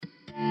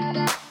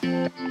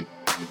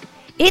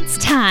It's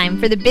time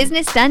for the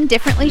Business Done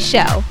Differently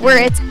show,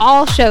 where it's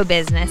all show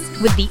business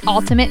with the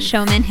ultimate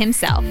showman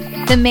himself,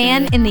 the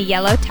man in the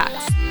yellow tux,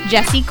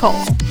 Jesse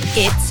Cole.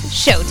 It's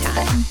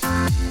showtime.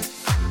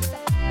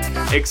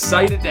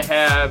 Excited to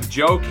have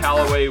Joe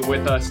Calloway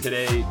with us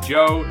today.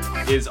 Joe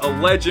is a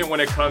legend when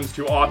it comes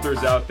to authors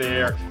out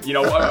there. You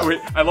know,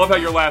 I love how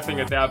you're laughing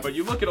at that, but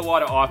you look at a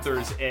lot of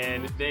authors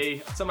and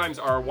they sometimes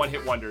are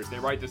one-hit wonders. They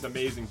write this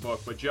amazing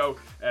book. But Joe,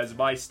 as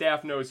my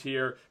staff knows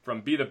here,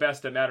 from Be the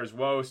Best That Matters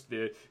Most,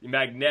 the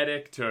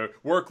Magnetic, to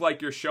Work Like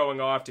You're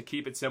Showing Off, to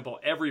Keep It Simple,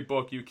 every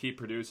book you keep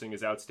producing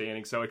is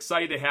outstanding. So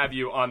excited to have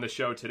you on the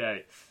show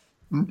today.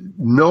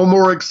 No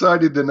more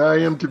excited than I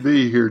am to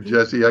be here,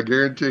 Jesse, I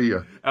guarantee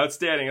you.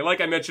 Outstanding. And like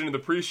I mentioned in the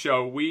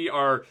pre-show, we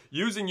are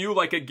using you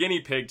like a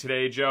guinea pig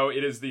today, Joe.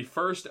 It is the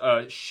first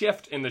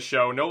shift in the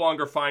show. No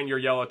longer Find Your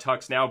Yellow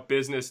Tux, now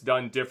Business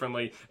Done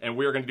Differently. And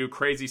we're going to do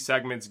crazy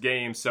segments,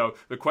 games. So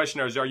the question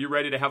is, are you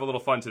ready to have a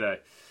little fun today?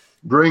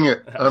 Bring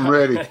it. I'm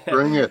ready.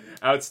 Bring it.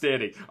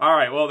 Outstanding. All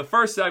right. Well, the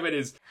first segment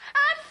is...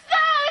 I'm so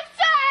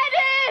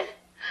excited!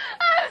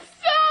 I'm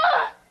so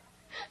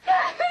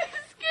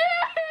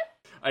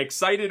scared!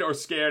 Excited or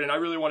scared, and I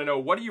really want to know,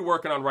 what are you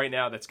working on right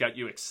now that's got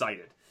you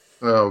excited?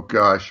 Oh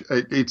gosh,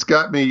 it's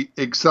got me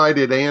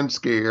excited and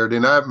scared.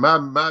 And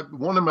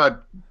one of my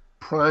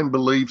prime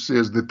beliefs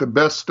is that the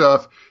best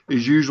stuff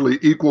is usually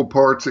equal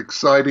parts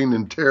exciting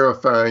and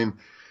terrifying.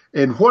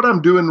 And what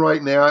I'm doing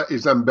right now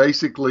is I'm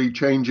basically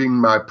changing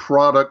my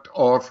product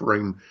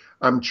offering.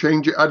 I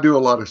do a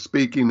lot of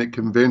speaking at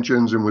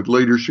conventions and with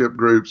leadership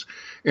groups,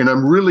 and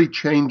I'm really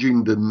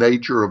changing the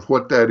nature of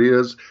what that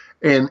is.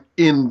 And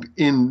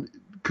in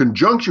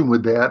conjunction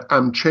with that,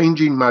 I'm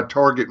changing my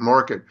target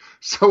market.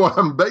 So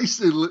I'm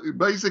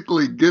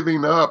basically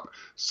giving up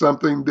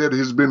something that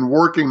has been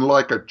working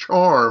like a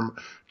charm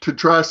to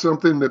try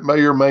something that may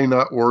or may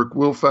not work.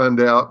 We'll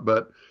find out.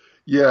 But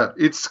yeah,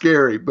 it's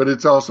scary, but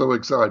it's also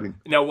exciting.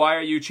 Now, why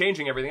are you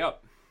changing everything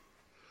up?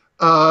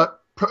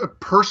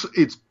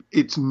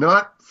 It's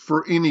not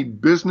for any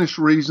business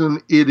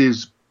reason. It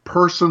is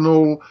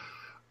personal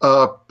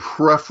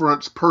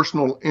preference,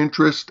 personal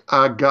interest.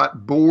 I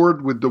got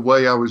bored with the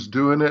way I was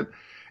doing it.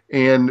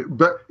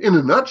 But in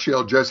a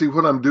nutshell, Jesse,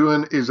 what I'm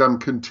doing is I'm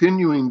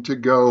continuing to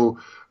go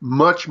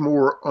much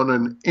more on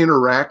an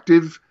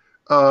interactive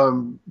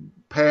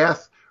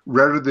path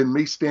rather than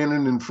me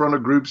standing in front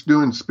of groups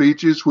doing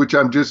speeches, which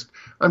I'm just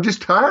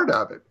tired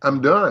of it. I'm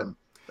done.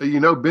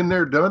 Been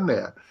there, done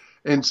that.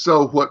 And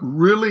so what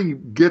really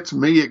gets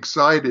me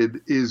excited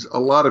is a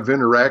lot of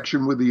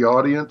interaction with the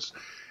audience.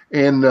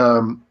 And,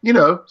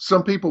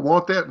 some people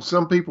want that and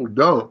some people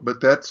don't,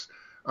 but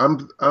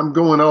I'm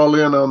going all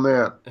in on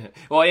that.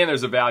 Well, and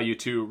there's a value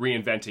to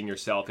reinventing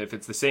yourself. If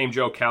it's the same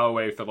Joe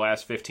Calloway for the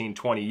last 15,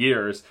 20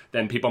 years,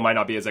 then people might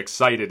not be as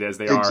excited as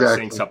they are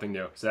seeing something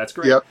new. So that's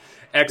great. Yep.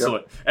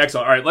 Excellent. Yep.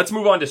 Excellent. All right, let's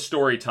move on to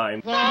story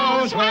time.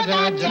 Those were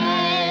the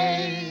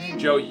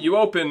days. Joe, you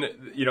open,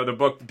 the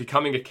book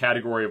Becoming a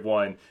Category of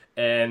One,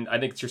 and I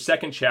think it's your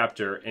second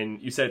chapter,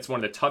 and you said it's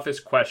one of the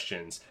toughest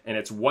questions, and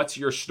it's what's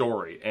your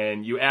story?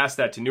 And you ask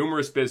that to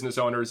numerous business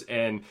owners,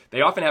 and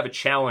they often have a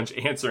challenge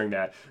answering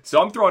that.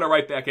 So I'm throwing it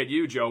right back at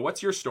you, Joe.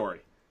 What's your story?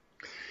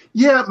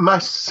 Yeah, my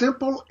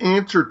simple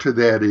answer to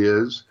that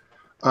is,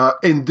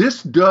 and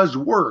this does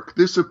work,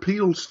 this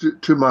appeals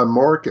to my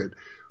market.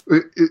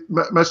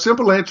 My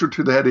simple answer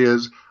to that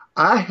is,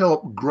 I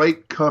help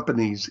great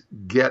companies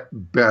get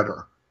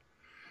better.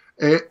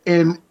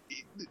 And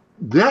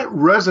that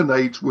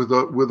resonates with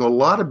a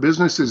lot of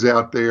businesses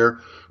out there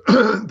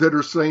that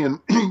are saying,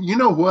 you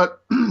know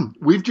what,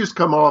 we've just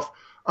come off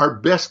our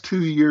best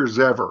 2 years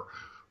ever,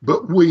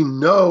 but we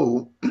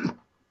know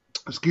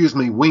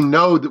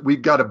that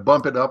we've got to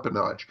bump it up a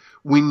notch.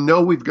 We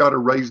know we've got to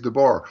raise the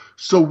bar.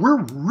 So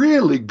we're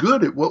really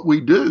good at what we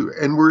do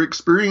and we're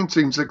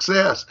experiencing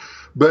success.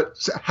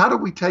 But how do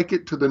we take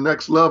it to the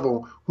next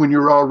level when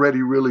you're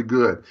already really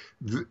good?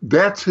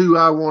 That's who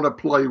I want to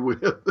play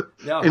with.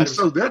 No, and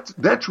so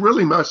that's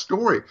really my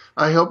story.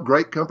 I help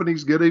great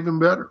companies get even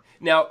better.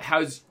 Now,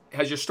 has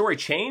your story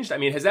changed? I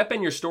mean, has that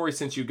been your story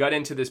since you got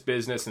into this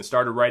business and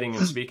started writing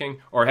and speaking,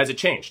 or has it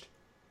changed?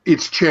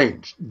 It's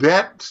changed.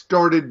 That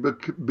started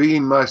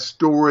being my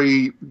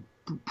story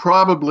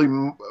probably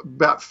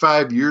about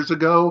 5 years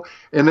ago.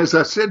 And as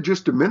I said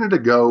just a minute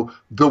ago,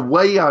 the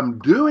way I'm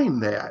doing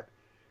that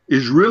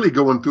is really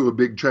going through a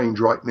big change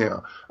right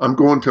now. I'm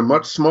going to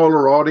much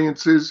smaller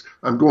audiences.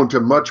 I'm going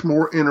to much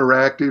more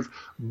interactive,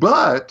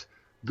 but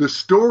the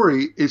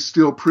story is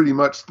still pretty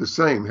much the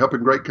same,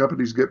 helping great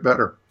companies get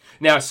better.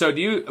 Now, so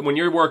when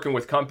you're working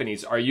with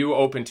companies, are you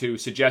open to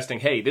suggesting,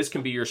 hey, this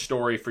can be your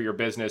story for your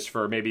business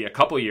for maybe a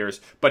couple of years,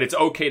 but it's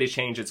okay to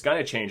change, it's going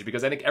to change?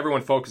 Because I think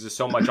everyone focuses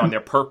so much on their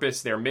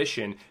purpose, their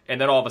mission,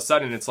 and then all of a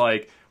sudden it's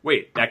like,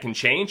 wait, that can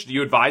change? Do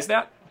you advise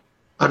that?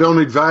 I don't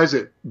advise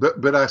it,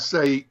 but I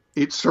say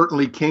it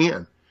certainly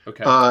can.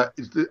 Okay.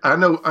 I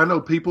know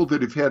people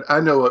that have had,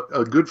 I know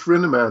a good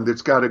friend of mine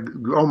that's got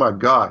oh my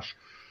gosh,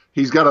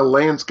 He's got a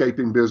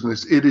landscaping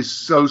business. It is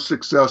so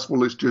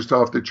successful, it's just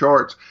off the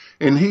charts.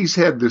 And he's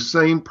had the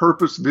same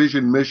purpose,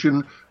 vision,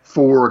 mission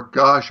for,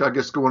 gosh, I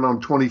guess going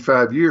on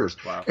 25 years.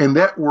 Wow. And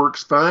that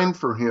works fine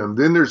for him.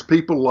 Then there's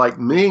people like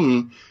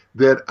me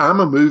that I'm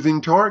a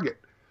moving target.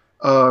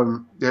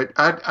 That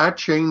I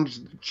change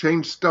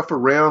stuff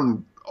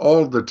around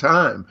all the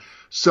time.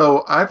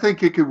 So I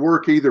think it could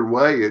work either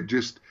way.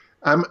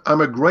 I'm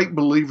a great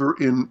believer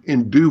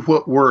in do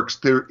what works.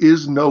 There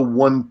is no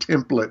one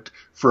template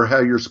for how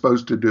you're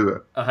supposed to do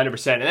it.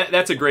 100%. And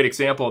that's a great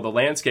example of the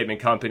landscaping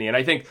company. And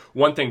I think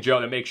one thing, Joe,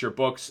 that makes your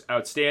books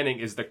outstanding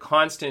is the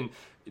constant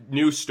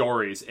new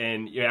stories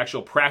and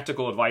actual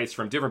practical advice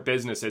from different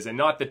businesses, and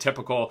not the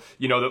typical,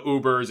 the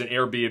Ubers and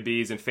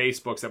Airbnbs and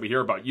Facebooks that we hear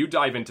about. You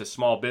dive into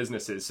small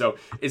businesses. So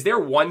is there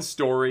one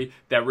story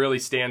that really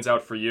stands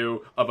out for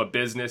you of a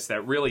business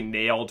that really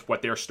nailed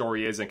what their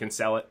story is and can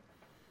sell it?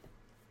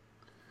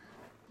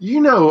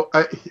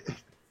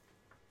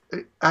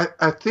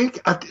 I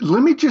think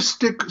let me just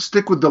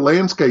stick with the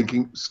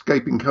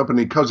landscaping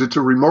company because it's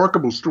a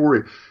remarkable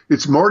story.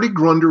 It's Marty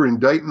Grunder in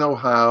Dayton,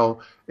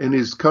 Ohio, and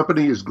his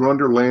company is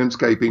Grunder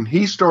Landscaping.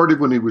 He started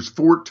when he was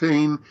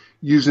 14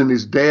 using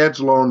his dad's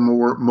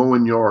lawnmower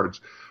mowing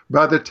yards.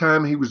 By the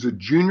time he was a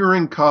junior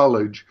in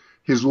college,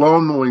 his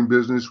lawn mowing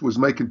business was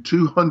making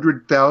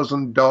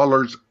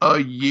 $200,000 a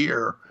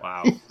year.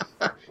 Wow.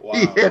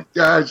 He had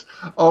guys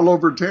all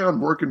over town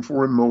working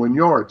for him mowing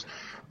yards.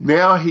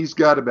 Now he's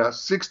got about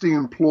 60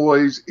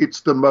 employees.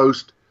 It's the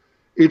most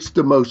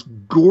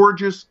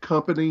gorgeous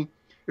company.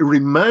 It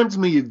reminds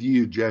me of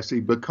you, Jesse,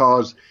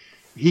 because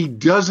he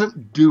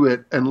doesn't do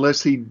it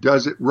unless he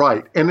does it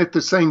right. And at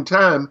the same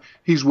time,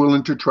 he's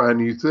willing to try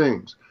new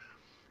things.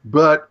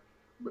 But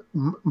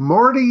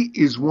Marty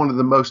is one of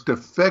the most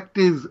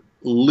effective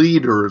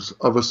leaders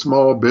of a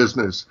small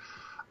business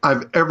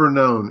I've ever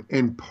known.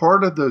 And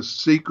part of the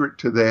secret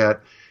to that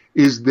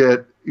is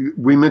that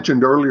we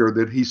mentioned earlier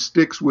that he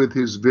sticks with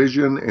his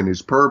vision and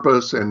his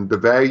purpose and the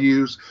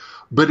values,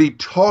 but he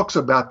talks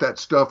about that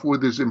stuff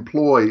with his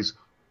employees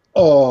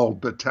all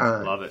the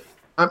time. Love it.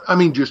 I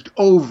mean, just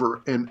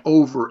over and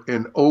over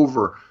and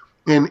over.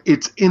 And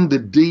it's in the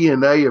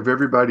DNA of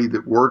everybody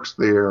that works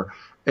there.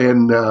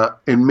 And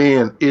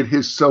man, it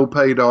has so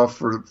paid off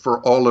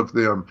for all of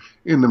them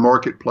in the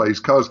marketplace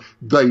because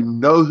they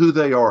know who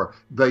they are.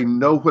 They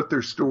know what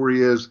their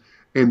story is,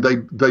 and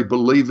they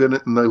believe in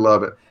it and they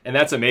love it. And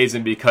that's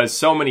amazing because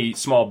so many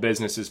small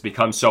businesses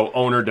become so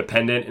owner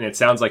dependent, and it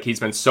sounds like he's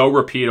been so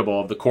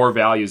repeatable of the core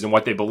values and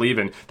what they believe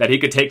in that he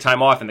could take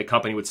time off and the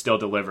company would still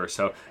deliver.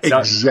 So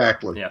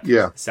exactly.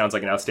 Yeah. Sounds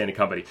like an outstanding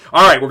company.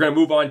 All right, we're going to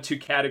move on to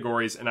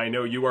categories, and I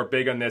know you are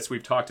big on this.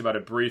 We've talked about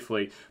it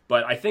briefly,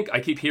 but I think I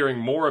keep hearing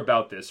more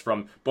about this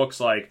from books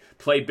like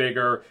Play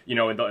Bigger,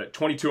 the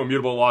 22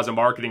 Immutable Laws of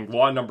Marketing,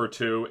 Law Number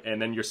 2, and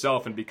then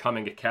yourself in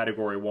Becoming a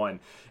Category 1.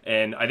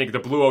 And I think the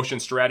Blue Ocean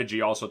Strategy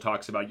also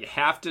talks about you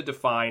have to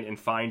define and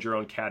find your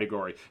own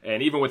category.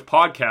 And even with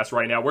podcasts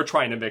right now, we're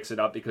trying to mix it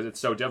up because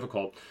it's so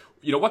difficult.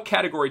 What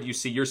category do you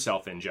see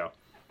yourself in, Joe?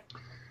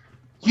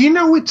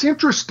 It's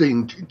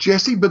interesting,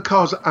 Jesse,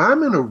 because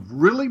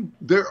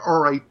there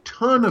are a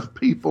ton of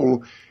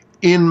people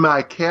in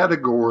my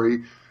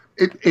category.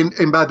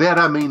 And by that,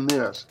 I mean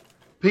this.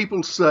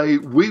 People say,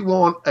 we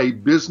want a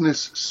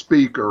business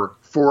speaker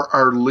for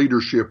our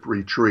leadership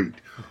retreat.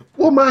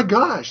 Well, my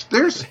gosh,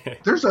 there's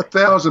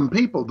 1,000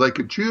 people they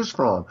could choose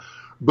from.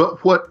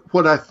 But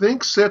what I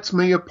think sets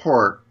me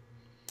apart,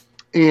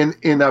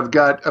 and I've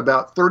got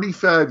about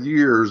 35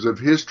 years of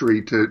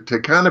history to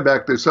kind of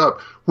back this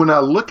up. When I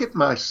look at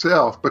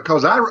myself,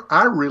 because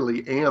I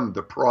really am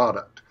the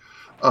product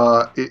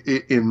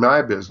in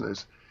my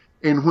business.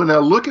 And when I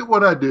look at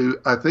what I do,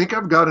 I think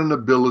I've got an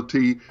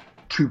ability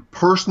to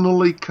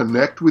personally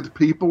connect with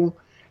people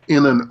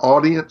in an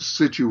audience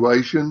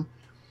situation.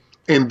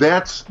 And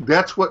that's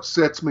what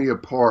sets me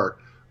apart.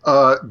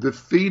 The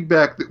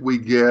feedback that we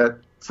get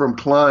from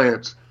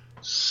clients,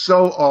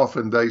 so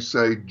often they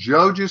say,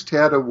 Joe just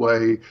had a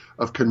way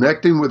of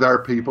connecting with our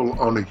people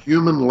on a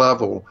human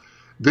level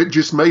that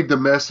just made the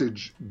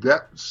message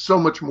that so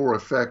much more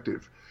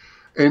effective.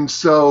 And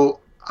so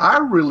I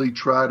really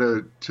try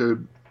to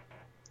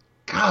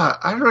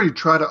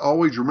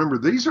always remember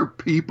these are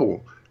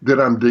people that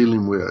I'm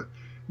dealing with.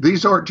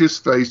 These aren't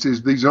just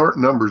faces. These aren't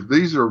numbers.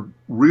 These are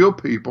real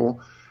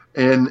people.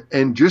 And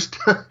just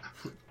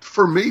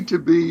for me to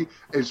be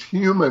as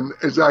human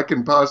as I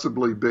can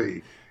possibly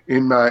be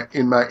in my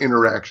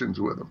interactions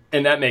with them.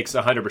 And that makes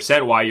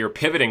 100% why you're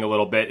pivoting a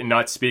little bit and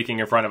not speaking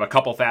in front of a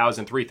couple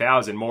thousand,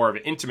 3,000, more of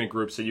an intimate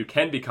group so you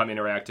can become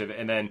interactive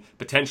and then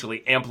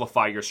potentially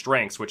amplify your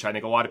strengths, which I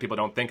think a lot of people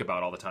don't think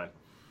about all the time.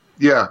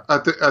 Yeah,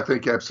 I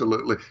think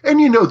absolutely. And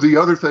the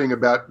other thing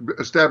about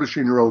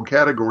establishing your own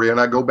category, and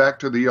I go back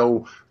to the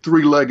old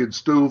three-legged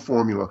stool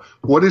formula.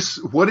 What is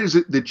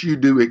it that you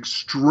do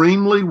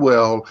extremely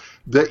well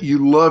that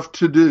you love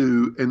to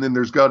do? And then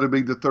there's got to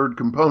be the third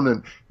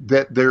component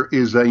that there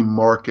is a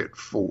market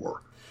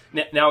for.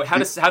 Now, how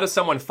does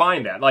someone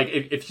find that? Like,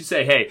 if you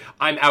say, hey,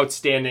 I'm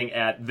outstanding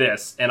at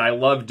this and I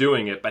love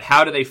doing it, but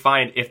how do they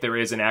find if there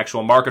is an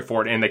actual market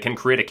for it and they can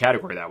create a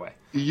category that way?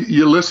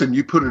 You listen,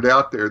 you put it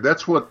out there.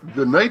 That's what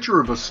the nature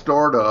of a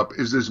startup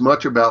is, as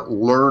much about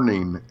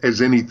learning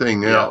as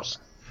anything else.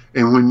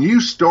 And when you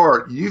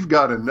start, you've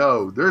got to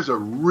know there's a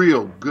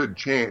real good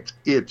chance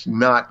it's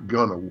not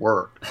going to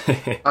work.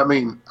 I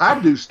mean, I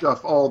do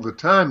stuff all the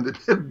time that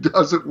it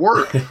doesn't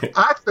work.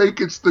 I think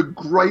it's the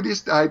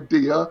greatest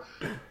idea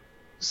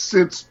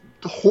since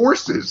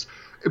horses.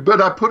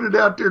 But I put it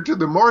out there to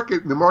the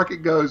market, and the market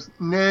goes,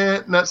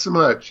 nah, not so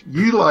much.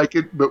 You like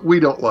it, but we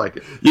don't like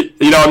it.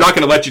 You know, I'm not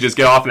going to let you just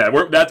get off of that.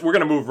 We're going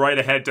to move right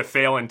ahead to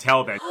fail and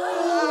tell then.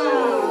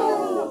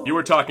 You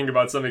were talking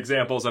about some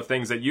examples of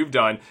things that you've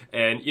done,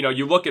 and you know,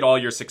 you look at all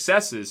your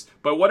successes,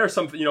 but what are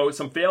some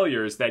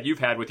failures that you've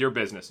had with your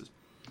businesses?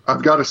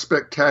 I've got a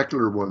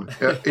spectacular one.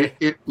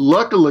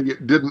 Luckily,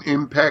 it didn't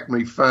impact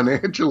me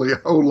financially a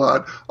whole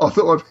lot,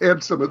 although I've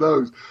had some of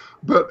those.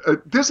 But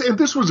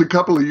this was a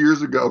couple of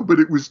years ago, but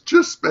it was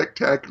just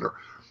spectacular.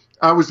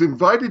 I was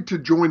invited to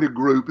join a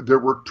group. There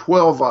were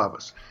 12 of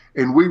us,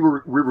 and we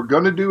were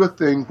going to do a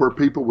thing where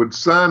people would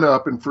sign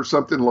up, and for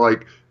something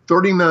like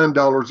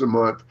 $39 a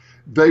month,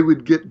 they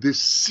would get this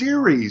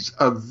series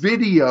of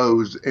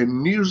videos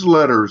and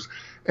newsletters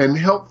and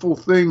helpful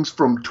things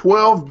from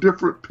 12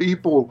 different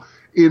people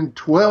in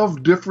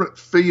 12 different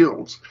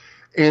fields.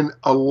 And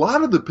a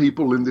lot of the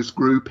people in this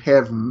group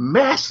have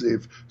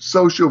massive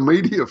social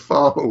media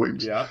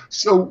followings. Yeah.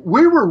 So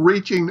we were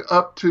reaching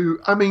up to,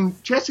 I mean,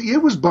 Jesse,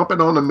 it was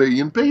bumping on 1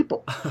 million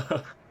people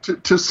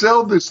to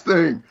sell this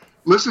thing.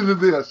 Listen to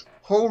this.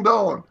 Hold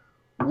on.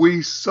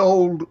 We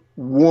sold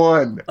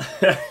one.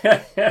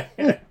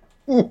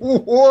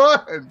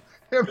 One.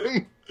 I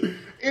mean,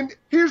 and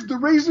here's the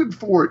reason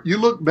for it. You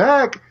look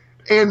back,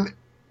 and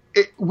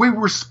we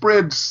were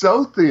spread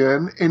so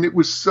thin, and it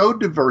was so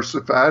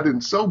diversified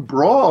and so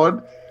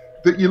broad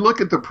that you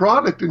look at the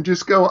product and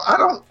just go, I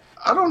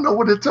don't know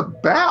what it's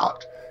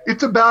about.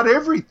 It's about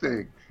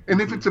everything,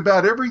 and if it's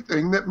about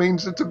everything, that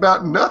means it's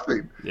about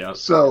nothing. Yeah.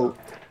 So.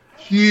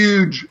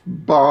 Huge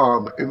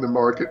bomb in the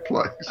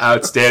marketplace.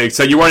 Outstanding.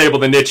 So you weren't able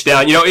to niche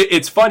down. You know,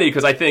 it's funny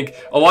because I think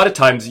a lot of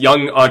times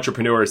young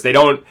entrepreneurs, they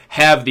don't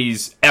have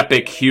these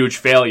epic, huge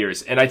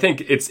failures. And I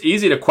think it's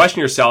easy to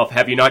question yourself,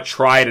 have you not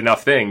tried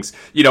enough things?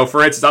 You know,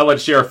 for instance, I'll let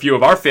share a few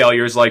of our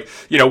failures. Like,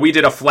 you know, we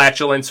did a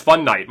flatulence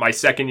fun night my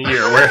second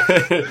year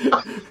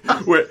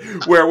where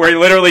we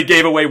literally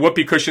gave away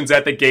whoopee cushions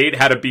at the gate,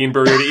 had a bean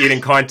burrito eating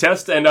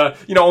contest, and,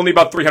 you know, only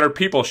about 300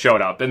 people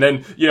showed up. And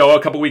then, you know,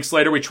 a couple weeks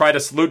later, we tried a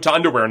salute to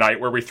underwear night,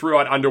 where we threw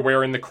out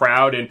underwear in the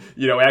crowd, and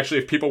you know, actually,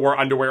 if people wore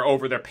underwear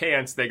over their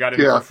pants, they got it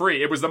for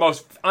free. It was the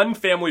most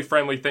unfamily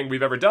friendly thing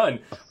we've ever done.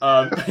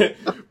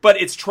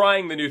 But it's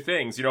trying the new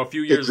things. You know, a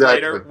few years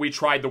later, we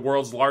tried the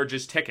world's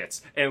largest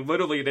tickets, and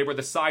literally, they were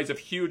the size of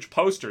huge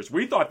posters.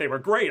 We thought they were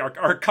great.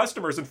 Our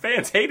customers and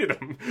fans hated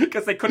them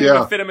because they couldn't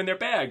even fit them in their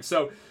bags.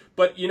 So.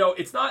 But, you know,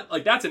 it's not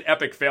like that's an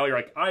epic failure.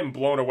 Like, I'm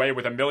blown away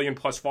with 1 million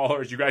plus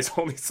followers. You guys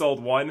only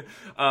sold one.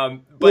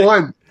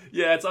 One.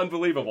 Yeah, it's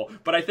unbelievable.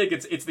 But I think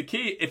it's the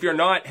key. If you're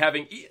not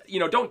having, you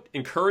know, don't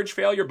encourage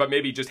failure, but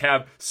maybe just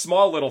have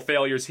small little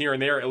failures here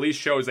and there. At least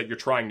shows that you're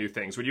trying new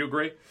things. Would you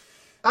agree?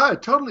 I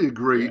totally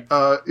agree.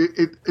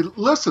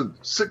 Listen,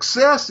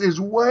 success is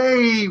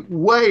way,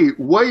 way,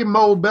 way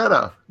more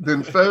better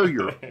than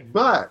failure.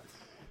 But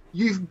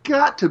you've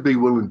got to be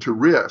willing to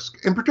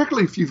risk. And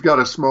particularly if you've got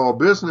a small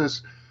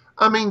business,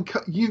 I mean,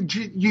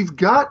 you've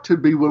got to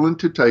be willing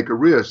to take a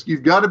risk.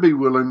 You've got to be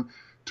willing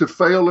to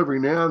fail every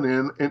now and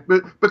then.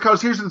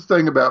 Because here's the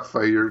thing about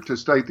failure, to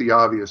state the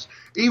obvious.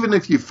 Even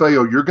if you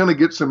fail, you're going to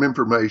get some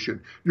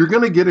information. You're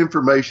going to get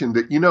information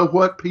that, you know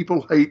what,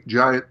 people hate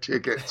giant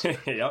tickets.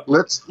 Yep.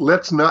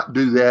 Let's not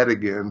do that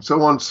again.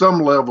 So on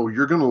some level,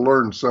 you're going to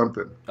learn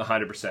something.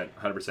 100%.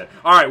 100%.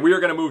 All right, we are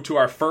going to move to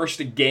our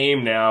first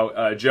game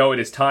now. Joe, it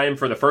is time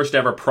for the first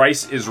ever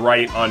Price is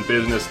Right on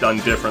Business Done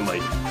Differently.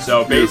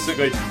 So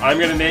basically, I'm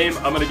going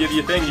to give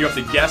you a thing. You have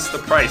to guess the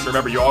price.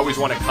 Remember, you always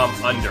want to come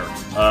under.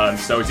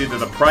 So it's either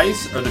the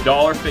price or the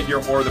dollar figure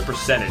or the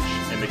percentage.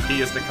 And the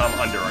key is to come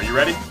under. Are you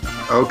ready?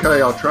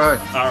 Okay, I'll try.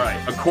 All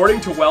right.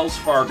 According to Wells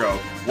Fargo,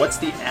 what's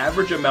the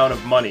average amount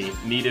of money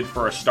needed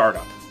for a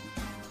startup?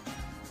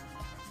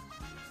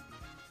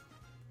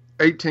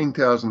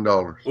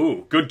 $18,000.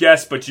 Ooh, good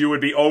guess, but you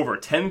would be over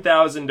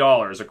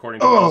 $10,000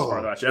 according to Wells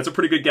Fargo. Actually, that's a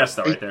pretty good guess,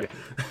 though, right there.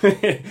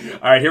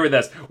 All right, here with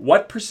this.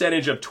 What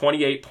percentage of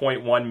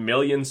 28.1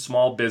 million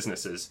small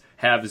businesses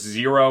have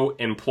 0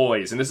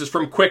 employees? And this is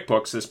from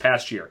QuickBooks this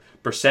past year.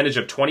 Percentage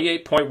of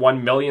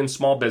 28.1 million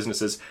small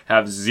businesses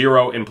have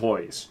 0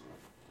 employees.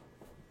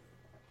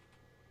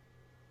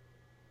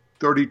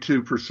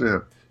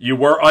 32%. You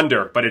were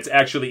under, but it's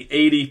actually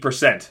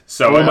 80%.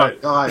 So, oh my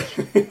gosh.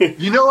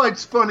 You know,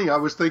 it's funny. I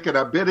was thinking,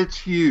 I bet it's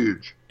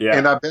huge. Yeah.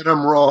 And I bet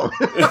I'm wrong.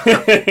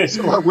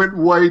 So I went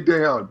way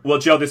down. Well,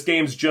 Joe, this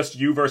game's just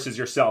you versus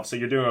yourself, so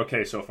you're doing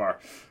okay so far.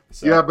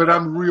 So. Yeah, but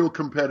I'm real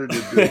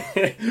competitive.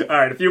 All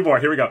right, a few more.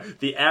 Here we go.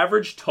 The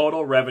average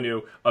total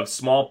revenue of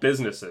small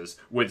businesses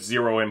with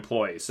 0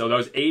 employees. So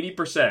those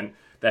 80%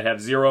 that have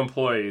 0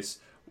 employees,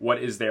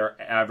 what is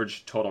their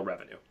average total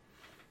revenue?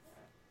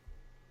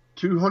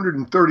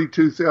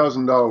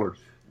 $232,000.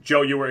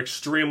 Joe, you were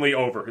extremely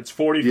over. It's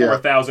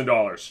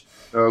 $44,000.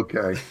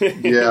 Okay.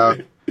 Yeah.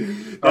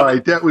 All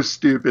right, that was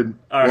stupid.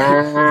 All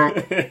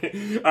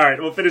right. All right,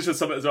 we'll finish with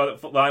some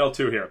final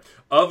 2 here.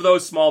 Of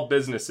those small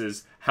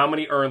businesses, how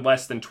many earn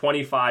less than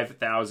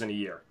 $25,000 a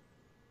year?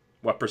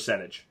 What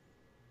percentage?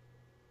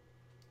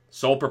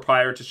 Sole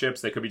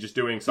proprietorships, they could be just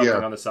doing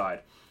something on the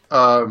side.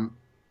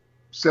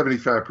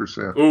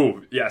 75%.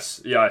 Ooh,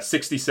 yes. Yeah,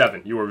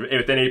 67. You were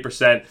within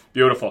 8%.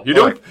 Beautiful. You're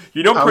doing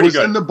pretty good. I was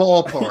in the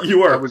ballpark. You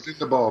were. I was in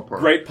the ballpark.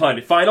 Great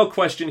pun. Final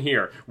question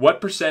here.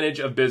 What percentage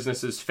of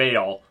businesses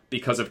fail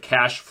because of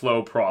cash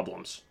flow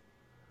problems?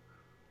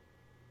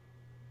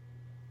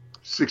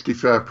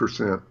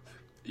 65%.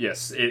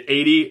 Yes,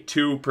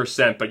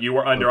 82%, but you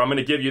were under. I'm going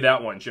to give you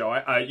that one,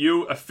 Joe.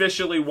 You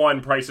officially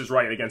won Price is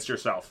Right against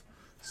yourself.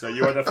 So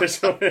you are the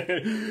official.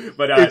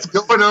 But it's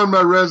going on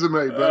my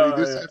resume, buddy,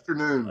 this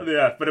afternoon.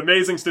 Yeah, but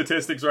amazing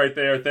statistics right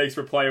there. Thanks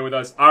for playing with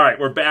us. All right,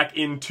 we're back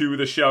into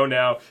the show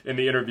now in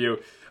the interview.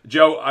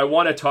 Joe, I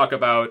want to talk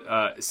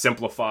about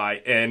Simplify.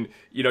 And,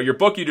 you know, your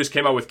book you just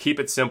came out with, Keep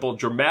It Simple,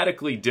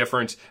 dramatically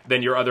different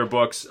than your other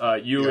books.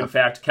 In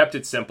fact, kept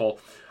it simple.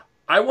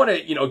 I want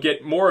to,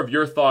 get more of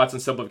your thoughts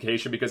on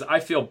simplification because I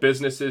feel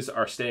businesses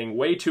are staying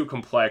way too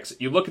complex.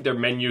 You look at their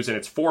menus and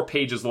it's 4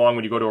 pages long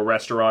when you go to a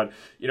restaurant.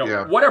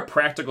 What are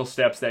practical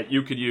steps that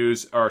you could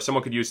use or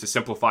someone could use to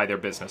simplify their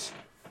business?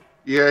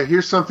 Yeah,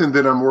 here's something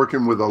that I'm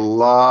working with a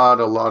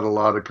lot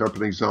of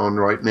companies on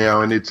right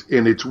now, and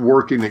it's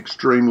working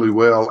extremely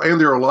well.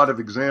 And there are a lot of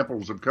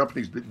examples of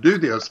companies that do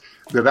this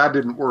that I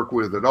didn't work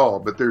with at all,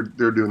 but they're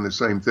doing the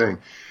same thing.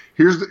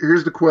 Here's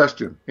the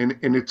question, and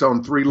it's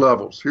on 3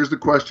 levels. Here's the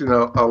question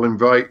I'll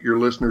invite your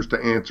listeners to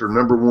answer.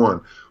 Number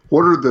 1,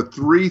 what are the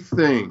 3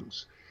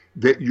 things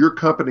that your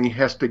company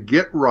has to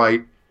get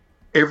right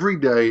every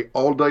day,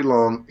 all day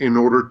long, in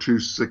order to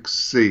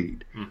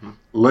succeed? Mm-hmm.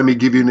 Let me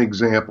give you an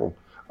example.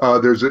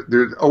 There's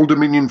Old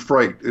Dominion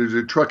Freight. There's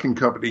a trucking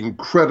company,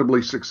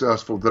 incredibly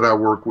successful, that I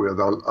work with.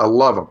 I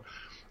love them.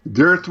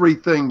 Their 3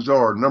 things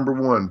are, number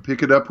 1,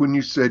 pick it up when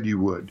you said you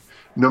would.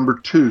 Number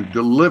 2,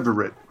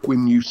 deliver it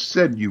when you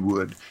said you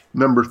would.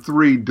 Number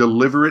 3,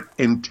 deliver it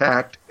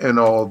intact and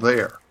all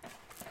there.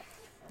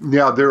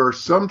 Now, there are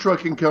some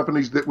trucking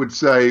companies that would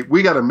say,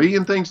 we got 1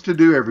 million things to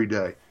do every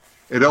day.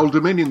 At Old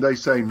Dominion, they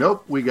say,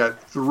 nope, we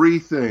got 3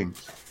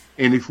 things.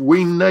 And if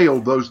we nail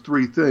those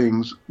 3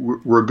 things,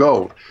 we're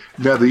gold.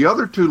 Now, the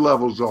other 2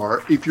 levels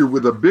are, if you're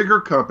with a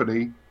bigger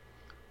company,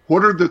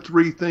 what are the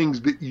 3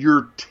 things that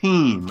your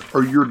team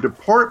or your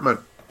department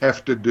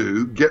have to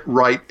get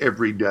right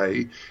every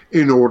day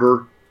in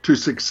order to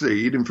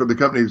succeed and for the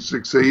company to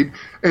succeed?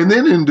 And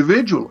then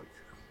individually,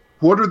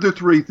 what are the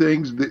 3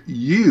 things that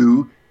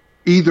you,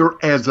 either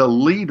as a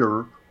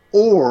leader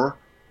or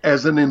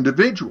as an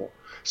individual?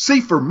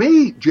 See, for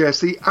me,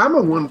 Jesse, I'm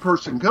a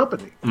one-person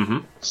company. Mm-hmm.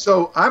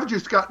 So I've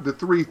just got the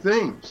 3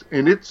 things,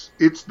 and it's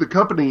the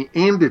company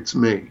and it's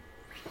me.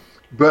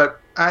 But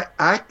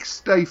I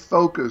stay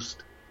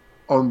focused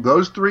on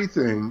those 3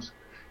 things.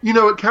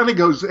 It kind of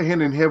goes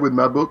hand in hand with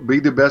my book, Be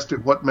the Best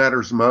at What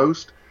Matters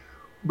Most.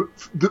 But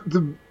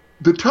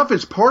the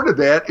toughest part of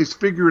that is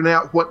figuring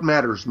out what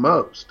matters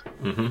most.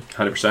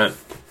 100%.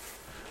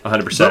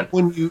 100%. But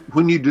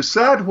when you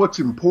decide what's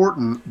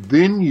important,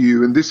 then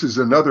and this is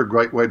another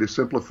great way to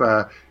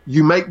simplify,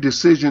 you make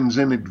decisions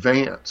in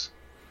advance.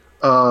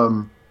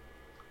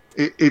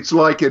 It's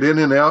like at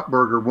In-N-Out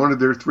Burger, one of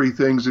their 3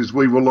 things is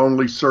we will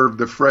only serve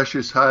the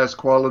freshest, highest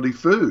quality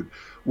food.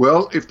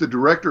 Well, if the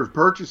director of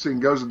purchasing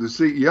goes to the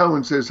CEO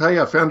and says, hey,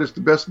 I found us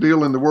the best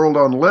deal in the world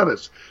on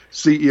lettuce,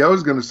 CEO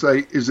is going to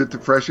say, is it the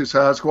freshest,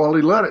 highest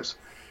quality lettuce?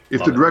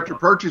 If the director of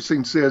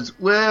purchasing says,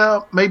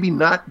 well, maybe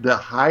not the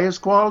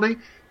highest quality,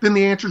 then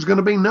the answer is going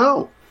to be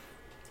no.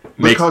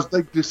 Because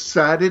they've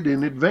decided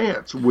in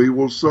advance, we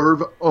will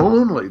serve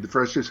only the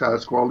freshest,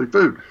 highest quality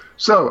food.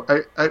 So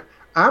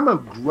I'm a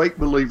great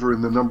believer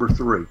in the number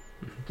 3.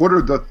 What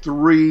are the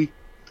 3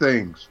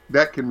 things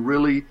that can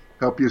really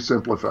help you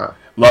simplify?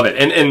 Love it.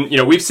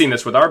 And we've seen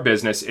this with our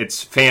business.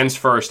 It's Fans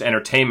First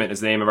Entertainment is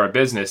the name of our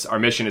business. Our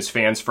mission is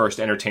Fans First,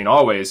 Entertain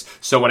Always.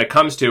 So when it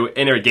comes to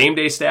any game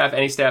day staff,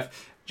 any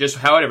staff, just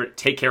however,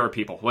 take care of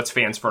people. What's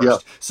fans first? Yeah.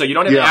 So you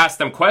don't have to Yeah. ask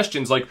them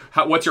questions like,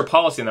 what's your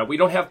policy on that? We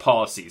don't have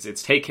policies.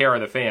 It's take care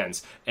of the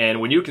fans. And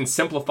when you can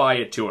simplify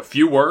it to a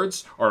few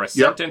words or a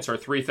sentence or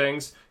 3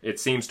 things, it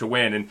seems to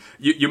win. And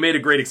you made a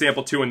great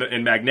example, too,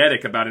 in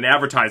Magnetic about an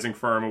advertising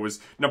firm. It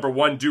was, number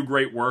 1, do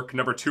great work.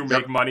 Number 2,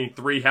 make money.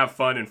 3, have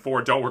fun. And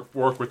 4, don't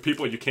work with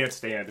people you can't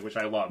stand, which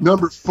I love.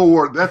 Number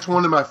 4, that's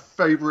one of my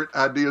favorite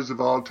ideas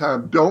of all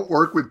time. Don't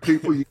work with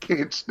people you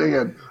can't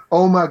stand.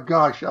 Oh, my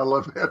gosh, I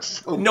love that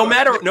so much. No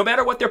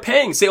matter what they're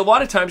paying. See, a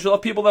lot of times you'll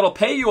have people that'll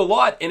pay you a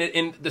lot,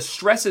 and the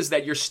stresses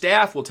that your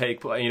staff will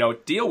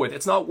deal with,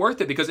 it's not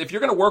worth it, because if you're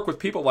going to work with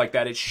people like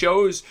that, it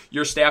shows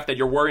your staff that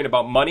you're worrying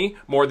about money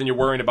more than you're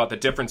worrying about the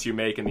difference you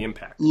make and the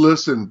impact.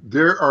 Listen,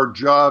 there are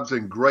jobs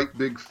and great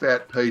big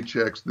fat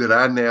paychecks that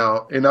I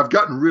now, and I've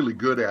gotten really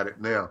good at it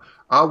now,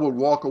 I will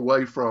walk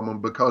away from them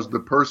because the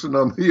person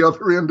on the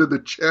other end of the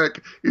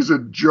check is a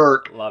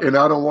jerk, and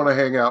I don't want to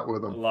hang out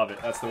with them. Love it.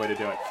 That's the way to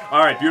do it.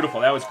 All right,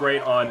 beautiful. That was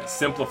great on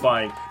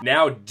simplifying.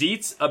 Now,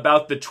 deets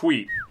about the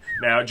tweet.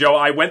 Now, Joe,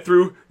 I went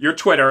through your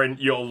Twitter, and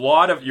you're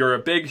a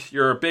big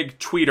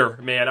tweeter,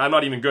 man. I'm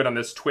not even good on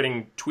this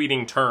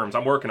tweeting terms.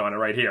 I'm working on it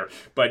right here.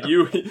 But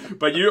you're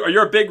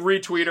a big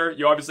retweeter.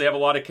 You obviously have a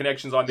lot of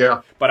connections on there.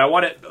 Yeah. But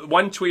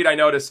one tweet I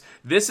noticed.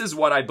 This is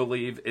what I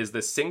believe is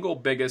the single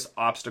biggest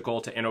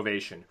obstacle to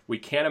innovation. We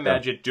can't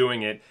imagine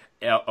doing it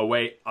a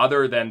way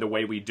other than the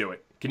way we do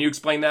it. Can you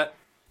explain that?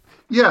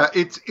 Yeah,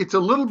 it's a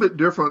little bit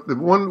different. The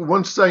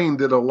one saying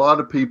that a lot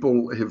of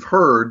people have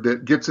heard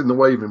that gets in the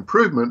way of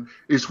improvement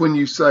is when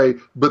you say,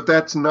 but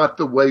that's not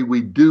the way we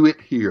do it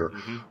here.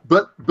 Mm-hmm.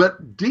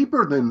 But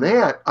deeper than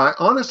that, I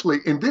honestly,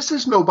 and this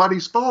is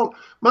nobody's fault.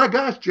 My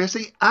gosh,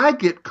 Jesse, I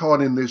get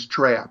caught in this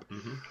trap.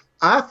 Mm-hmm.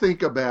 I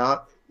think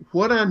about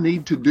what I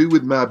need to do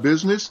with my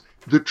business.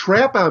 The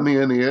trap I'm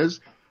in is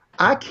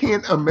I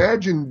can't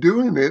imagine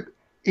doing it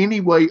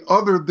any way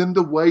other than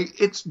the way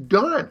it's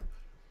done.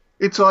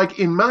 It's like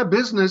in my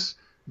business,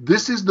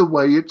 this is the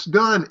way it's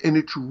done. And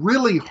it's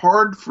really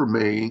hard for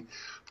me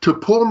to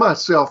pull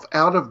myself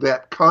out of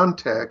that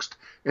context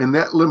and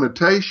that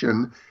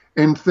limitation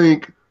and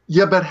think,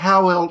 yeah, but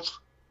how else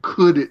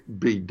could it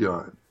be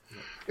done?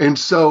 And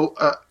so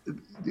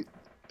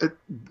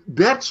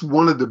that's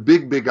one of the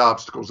big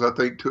obstacles, I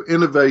think, to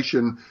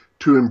innovation,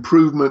 to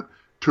improvement,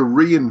 to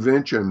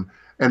reinvention.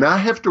 And I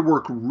have to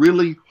work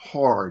really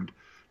hard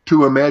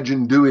to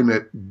imagine doing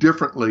it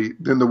differently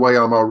than the way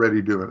I'm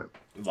already doing it.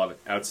 Love it.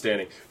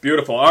 Outstanding.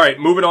 Beautiful. All right,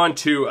 moving on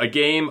to a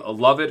game,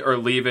 love it or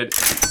leave it.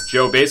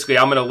 Joe, basically,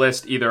 I'm going to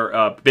list either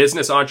a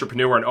business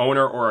entrepreneur, an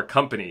owner, or a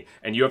company,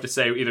 and you have to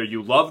say either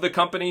you love the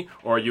company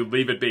or you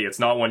leave it be. It's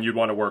not one you'd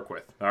want to work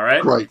with. All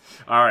right? Right.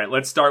 All right,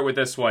 let's start with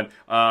this one.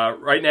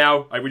 Right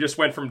now, we just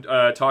went from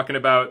talking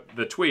about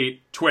the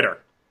tweet, Twitter.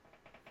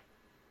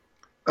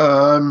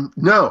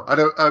 No, I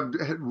don't. I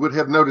would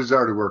have no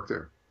desire to work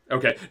there.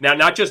 Okay. Now,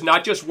 not just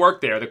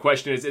work there. The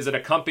question is it a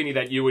company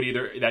that you would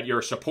that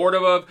you're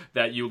supportive of,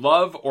 that you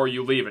love, or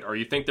you leave it, or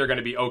you think they're going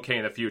to be okay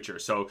in the future?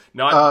 So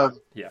I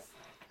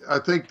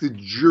think the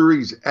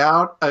jury's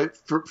out.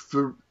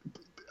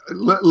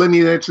 Let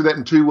me answer that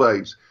in 2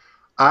 ways.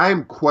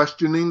 I'm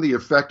questioning the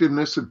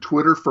effectiveness of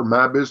Twitter for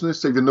my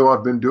business, even though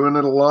I've been doing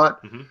it a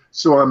lot. Mm-hmm.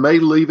 So I may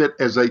leave it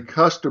as a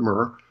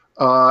customer.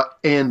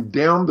 And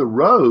down the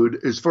road,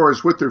 as far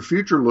as what their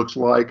future looks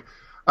like,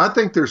 I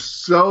think there's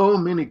so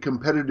many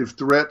competitive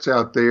threats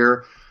out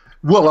there.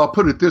 Well, I'll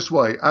put it this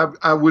way.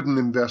 I wouldn't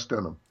invest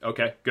in them.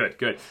 Okay,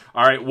 good.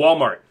 All right,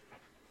 Walmart.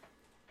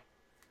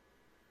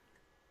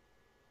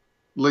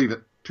 Leave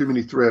it. Too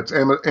many threats.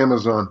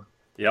 Amazon.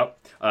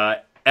 Yep.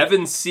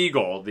 Evan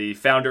Siegel, the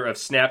founder of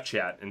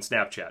Snapchat and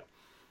Snapchat.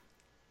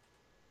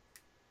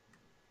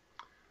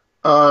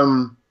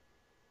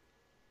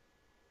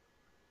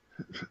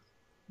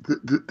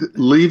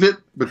 Leave it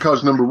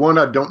because, number one,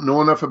 I don't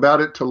know enough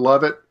about it to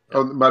love it.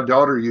 My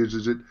daughter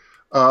uses it.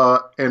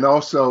 And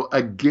also,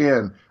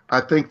 again, I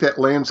think that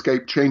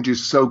landscape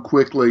changes so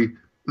quickly.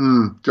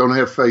 Don't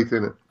have faith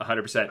in it.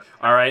 100%.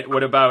 All right.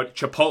 What about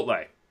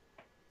Chipotle?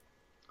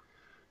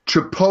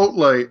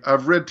 Chipotle.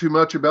 I've read too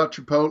much about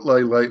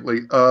Chipotle lately.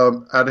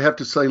 I'd have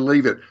to say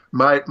leave it.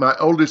 My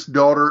oldest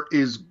daughter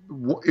is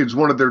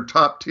one of their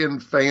top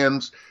 10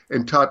 fans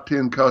and top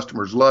 10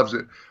 customers. Loves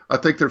it. I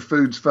think their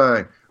food's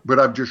fine. But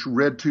I've just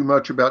read too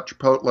much about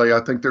Chipotle.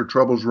 I think their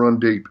troubles run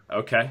deep.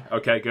 Okay,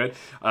 good.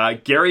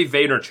 Gary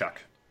Vaynerchuk.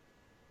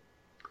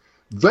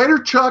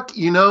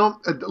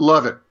 Vaynerchuk,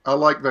 love it. I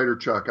like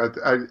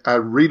Vaynerchuk. I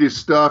read his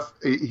stuff.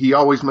 He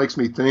always makes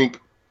me think.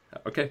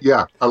 Okay.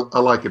 Yeah, I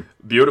like him.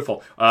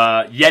 Beautiful.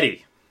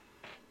 Yeti.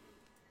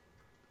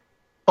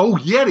 Oh,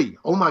 Yeti.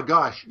 Oh, my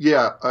gosh.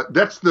 Yeah,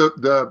 that's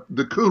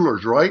the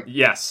coolers, right?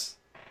 Yes.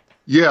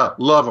 Yeah,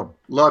 love them.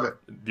 Love it.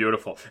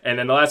 Beautiful. And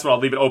then the last one, I'll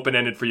leave it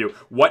open-ended for you.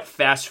 What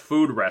fast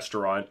food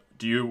restaurant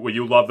will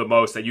you love the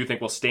most that you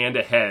think will stand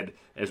ahead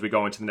as we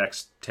go into the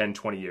next 10,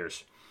 20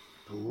 years?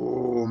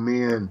 Oh,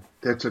 man.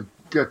 That's a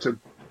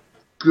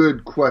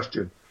good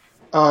question.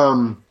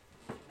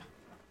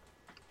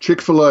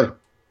 Chick-fil-A.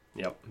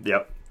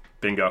 Yep.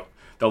 Bingo.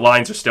 the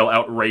lines are still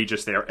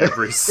outrageous there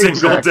every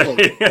single day.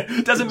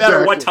 It doesn't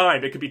matter what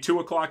time. It could be 2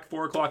 o'clock,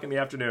 4 o'clock in the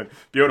afternoon.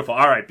 Beautiful.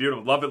 All right,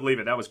 beautiful. Love it, leave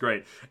it. That was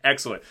great.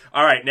 Excellent.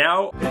 All right,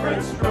 now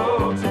Different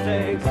strokes it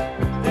takes,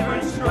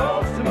 different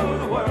strokes to move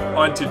the world.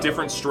 on to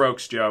different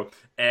strokes, Joe.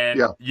 And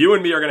Yeah. you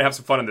and me are going to have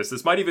some fun on this.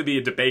 This might even be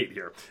a debate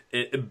here.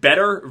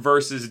 Better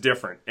versus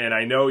different. And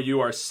I know you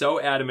are so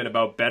adamant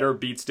about better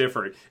beats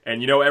different.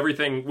 And you know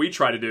everything we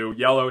try to do,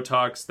 Yellow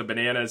Tux, the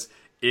Bananas,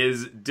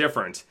 is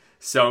different.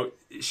 So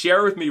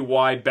share with me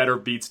why better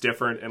beats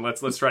different, and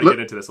let's try to get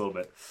into this a little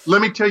bit.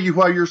 Let me tell you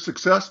why you're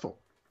successful.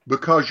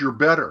 Because you're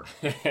better.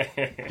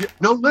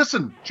 No,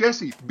 listen,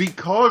 Jesse,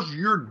 because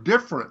your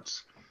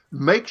difference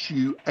makes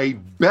you a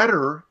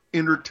better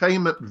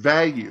entertainment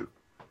value.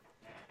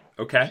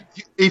 Okay.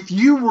 If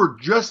you were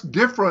just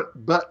different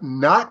but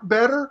not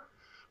better,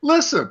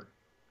 listen,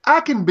 I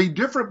can be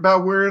different by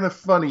wearing a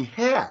funny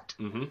hat.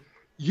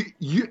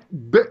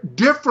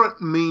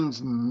 Different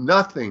means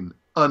nothing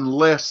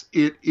unless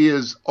it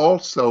is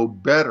also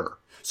better.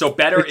 So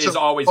better is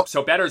always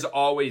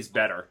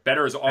better.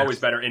 Better is always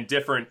better, and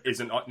different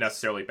isn't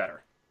necessarily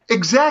better.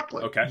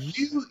 Exactly. Okay.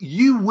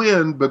 You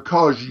win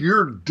because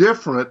you're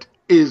different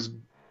is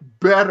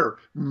better,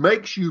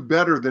 makes you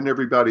better than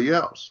everybody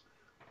else.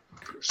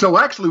 So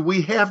actually,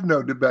 we have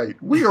no debate.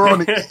 We are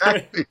on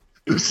exactly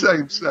the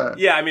same side.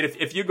 Yeah, I mean,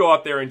 if you go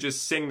up there and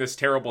just sing this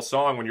terrible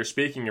song when you're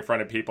speaking in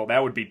front of people,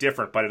 that would be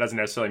different, but it doesn't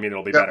necessarily mean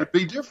it'll be That better. would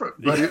be different,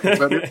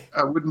 but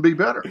I wouldn't be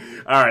better.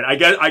 All right,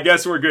 I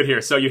guess we're good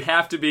here. So you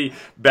have to be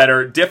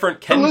better.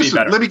 Different can Listen, be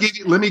better.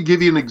 let me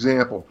give you an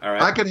example. All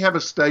right. I could have a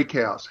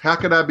steakhouse. How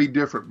could I be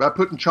different? By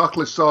putting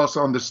chocolate sauce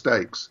on the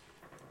steaks.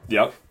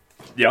 Yep.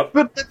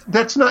 But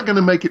that's not going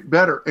to make it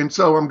better, and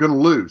so I'm going to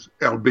lose.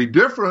 It'll be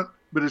different,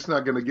 but it's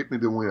not going to get me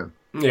the win.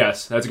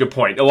 Yes, that's a good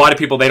point. A lot of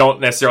people, they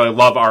don't necessarily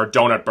love our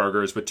donut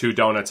burgers with 2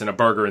 donuts and a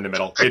burger in the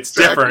middle. It's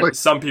Exactly. different.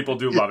 Some people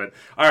do love it.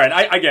 All right,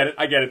 I get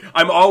it.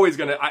 I'm always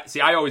going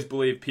to... I always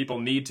believe people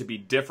need to be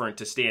different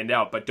to stand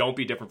out, but don't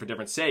be different for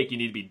different sake. You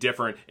need to be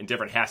different, and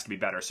different has to be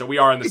better. So we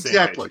are on the same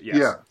Exactly. page. Yes,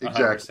 Yeah,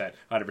 exactly.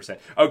 100%.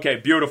 Okay,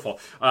 beautiful.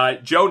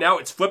 Joe, now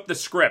it's flip the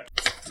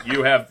script.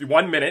 You have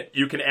 1 minute.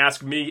 You can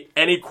ask me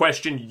any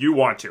question you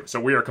want to. So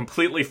we are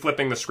completely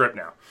flipping the script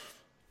now.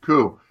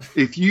 Cool.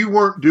 If you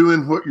weren't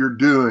doing what you're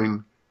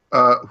doing,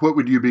 what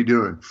would you be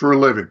doing for a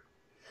living?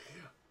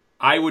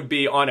 I would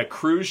be on a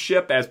cruise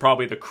ship as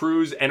probably the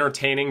cruise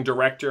entertaining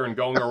director and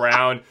going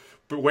around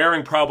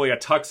wearing probably a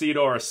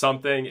tuxedo or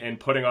something and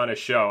putting on a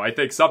show. I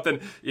think something,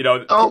 you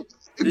know... Oh,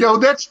 no,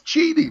 that's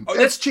cheating. Oh,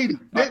 That's cheating.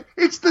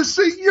 It's the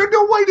same.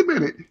 No, wait a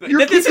minute.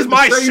 This is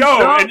my show,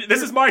 job. and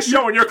this is my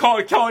show, and you're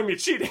calling me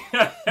cheating.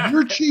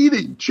 You're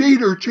cheating.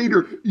 Cheater.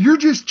 You're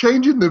just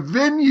changing the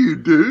venue,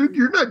 dude.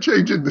 You're not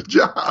changing the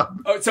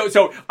job.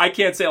 So I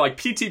can't say, like,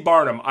 P.T.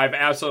 Barnum, I've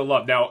absolutely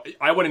loved. Now,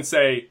 I wouldn't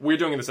say we're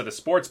doing this at the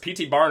sports.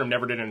 P.T. Barnum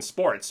never did it in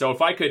sports. So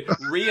if I could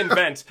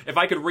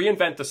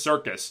reinvent the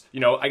circus,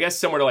 you know, I guess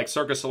similar to like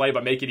Cirque du Soleil,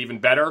 but make it even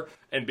better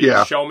and be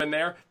a showman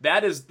there,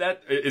 is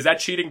that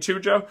cheating too,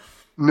 Joe?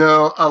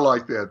 No, I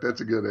like that.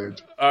 That's a good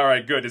answer. All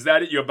right, good. Is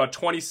that it? You have about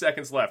 20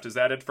 seconds left. Is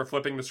that it for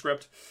flipping the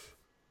script?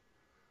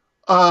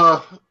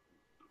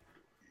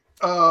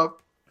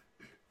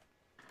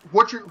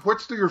 What's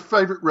your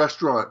favorite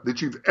restaurant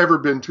that you've ever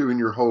been to in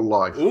your whole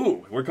life?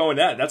 Ooh, we're going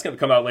that. That's going to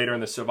come out later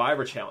in the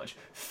Survivor Challenge.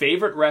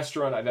 Favorite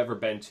restaurant I've ever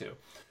been to.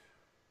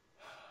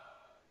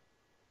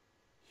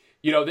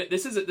 You know,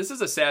 this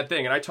is a sad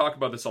thing, and I talk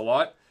about this a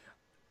lot.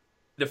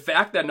 The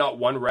fact that not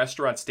one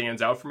restaurant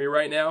stands out for me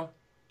right now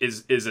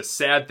is a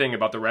sad thing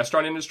about the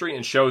restaurant industry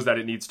and shows that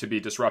it needs to be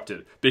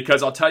disrupted.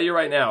 Because I'll tell you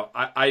right now,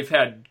 I've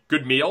had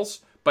good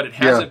meals, but it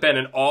hasn't been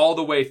an all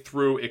the way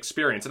through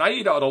experience. And I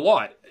eat out a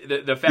lot.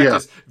 The fact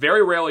is,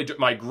 very rarely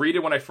am I greeted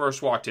when I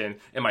first walked in.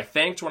 Am I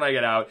thanked when I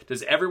get out?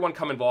 Does everyone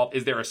come involved?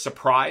 Is there a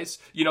surprise?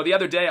 You know, the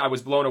other day I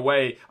was blown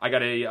away. I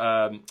got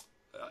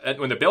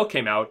when the bill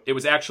came out, it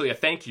was actually a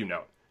thank you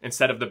note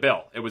instead of the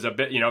bill. It was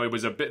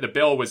the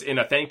bill was in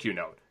a thank you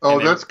note. Oh,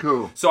 that's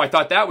cool. So I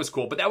thought that was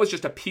cool, but that was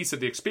just a piece of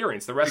the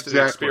experience. The rest of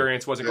the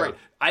experience wasn't great.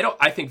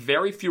 I think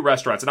very few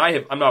restaurants, and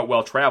I'm not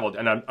well traveled,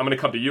 and I'm going to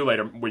come to you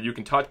later where you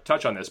can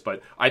touch on this,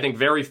 but I think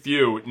very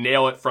few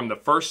nail it from the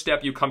first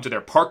step you come to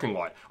their parking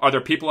lot. Are there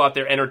people out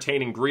there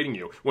entertaining, greeting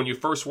you? When you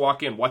first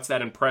walk in, what's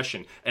that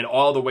impression? And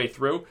all the way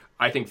through,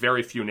 I think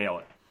very few nail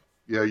it.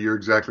 Yeah, you're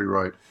exactly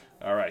right.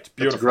 All right,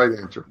 beautiful. That's a great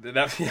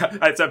answer.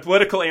 It's a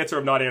political answer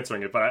of not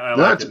answering it, but I like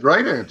it. That's a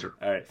great answer.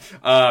 All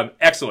right,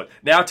 excellent.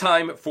 Now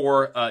time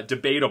for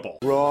debatable.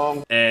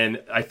 Wrong.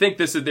 And I think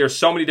there's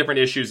so many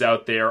different issues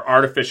out there.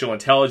 Artificial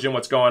intelligence,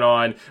 what's going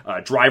on,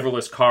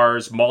 driverless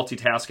cars,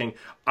 multitasking.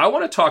 I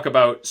want to talk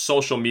about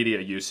social media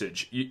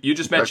usage. You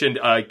just mentioned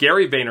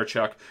Gary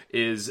Vaynerchuk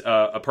is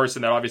a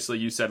person that obviously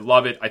you said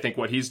love it. I think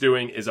what he's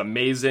doing is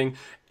amazing.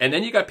 And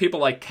then you got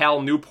people like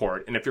Cal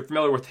Newport. And if you're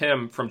familiar with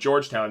him from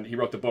Georgetown, he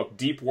wrote the book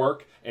Deep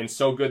Work and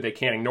So Good They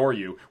Can't Ignore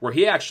You, where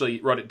he actually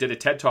did a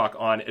TED Talk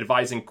on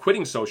advising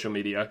quitting social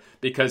media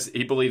because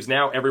he believes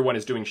now everyone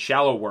is doing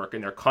shallow work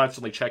and they're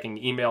constantly checking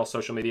email,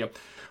 social media.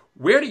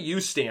 Where do you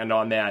stand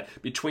on that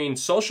between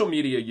social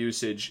media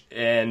usage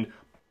and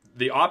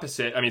the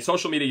opposite? I mean,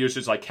 social media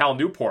usage like Cal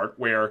Newport,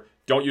 where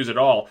don't use it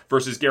all,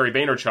 versus Gary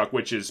Vaynerchuk,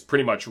 which is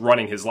pretty much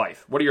running his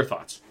life. What are your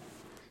thoughts?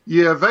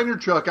 Yeah,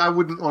 Vaynerchuk, I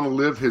wouldn't want to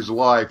live his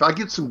life. I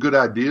get some good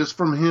ideas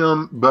from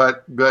him,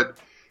 but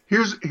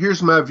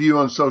here's my view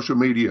on social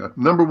media.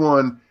 Number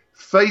one,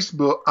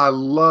 Facebook. I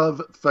love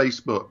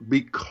Facebook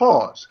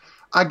because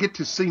I get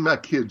to see my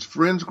kids'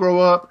 friends grow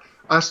up.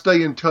 I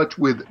stay in touch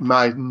with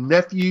my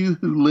nephew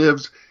who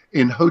lives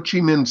in Ho Chi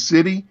Minh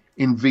City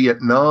in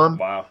Vietnam.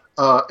 Wow.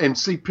 And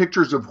see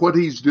pictures of what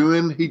he's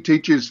doing. He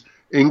teaches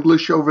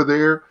English over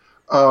there.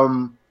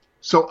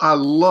 So I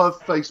love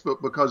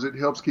Facebook because it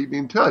helps keep me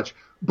in touch.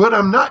 But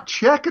I'm not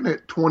checking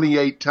it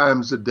 28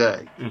 times a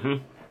day. Mm-hmm.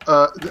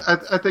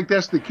 I think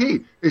that's the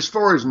key. As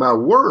far as my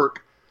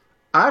work,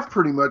 I've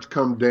pretty much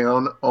come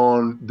down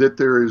on that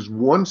there is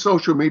one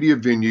social media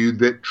venue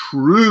that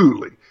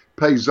truly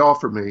pays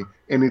off for me,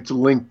 and it's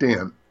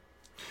LinkedIn.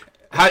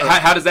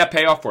 How does that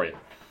pay off for you?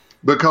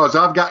 Because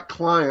I've got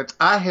clients,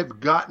 I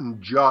have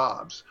gotten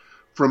jobs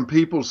from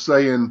people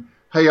saying,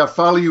 hey, I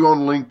follow you on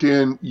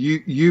LinkedIn.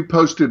 You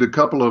posted a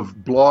couple of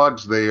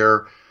blogs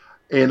there,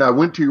 and I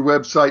went to your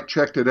website,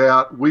 checked it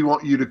out. We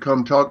want you to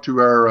come talk to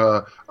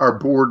our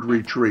board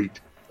retreat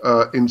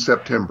in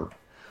September.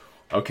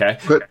 Okay.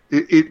 But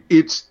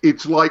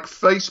it's like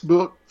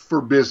Facebook for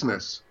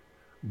business,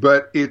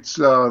 but it's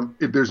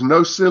there's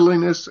no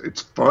silliness.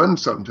 It's fun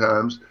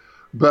sometimes,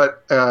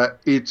 but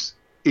it's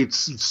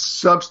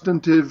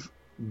substantive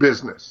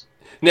business.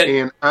 Now,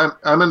 And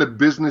I'm in a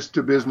business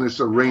to business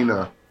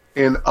arena.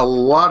 And a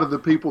lot of the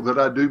people that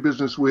I do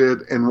business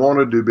with and want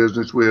to do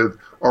business with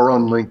are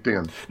on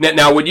LinkedIn.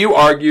 Now, would you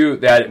argue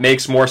that it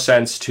makes more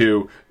sense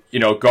to,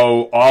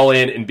 go all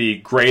in and be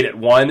great at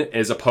one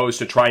as opposed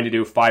to trying to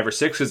do 5 or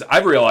 6? Because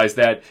I've realized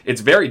that it's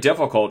very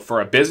difficult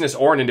for a business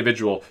or an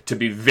individual to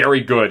be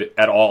very good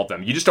at all of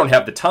them. You just don't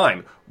have the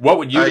time. What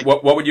would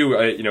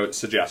you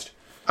suggest?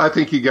 I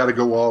think you got to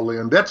go all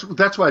in.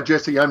 That's why,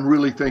 Jesse, I'm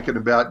really thinking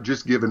about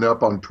just giving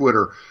up on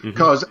Twitter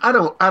because I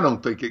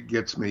don't think it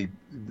gets me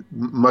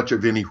much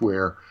of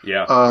anywhere.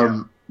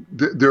 Yeah.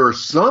 There are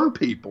some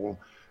people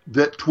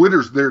that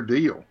Twitter's their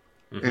deal,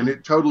 and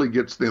it totally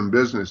gets them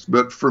business.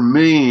 But for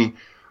me,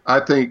 I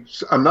think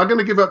I'm not going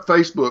to give up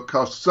Facebook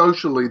because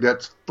socially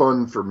that's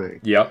fun for me.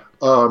 Yeah.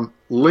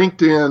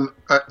 LinkedIn,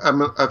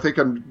 I think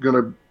I'm going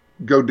to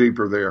go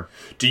deeper there.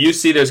 Do you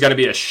see there's going to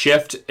be a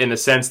shift in the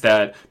sense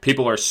that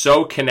people are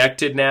so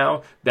connected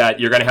now that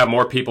you're going to have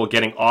more people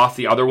getting off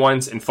the other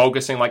ones and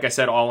focusing, like I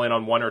said, all in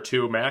on 1 or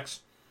 2 max?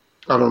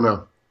 I don't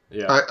know.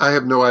 Yeah. I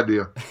have no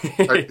idea.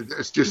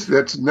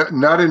 That's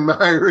not in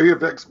my area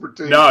of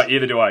expertise. No,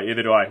 either do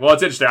I. Well,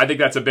 it's interesting. I think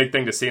that's a big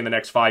thing to see in the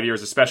next 5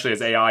 years, especially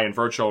as AI and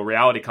virtual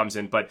reality comes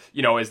in. But,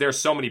 as there's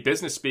so many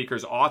business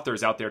speakers,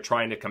 authors out there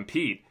trying to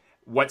compete,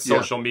 what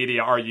social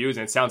media are you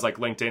using? It sounds like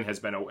LinkedIn has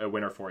been a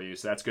winner for you,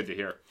 so that's good to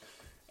hear.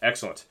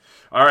 Excellent.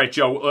 All right,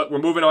 Joe, we're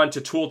moving on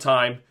to tool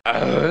time.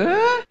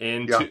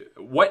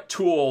 What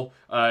tool,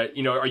 are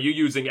you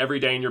using every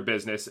day in your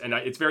business? And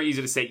it's very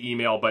easy to say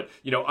email, but,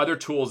 other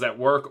tools that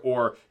work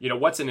or,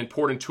 what's an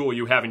important tool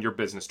you have in your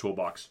business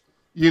toolbox?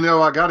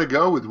 I got to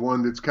go with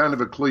one that's kind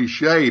of a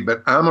cliche,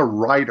 but I'm a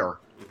writer,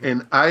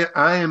 and I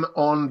am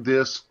on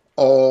this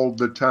all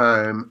the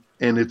time,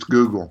 and it's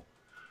Google.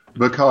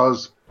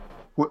 Because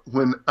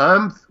when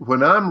I'm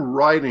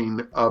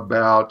writing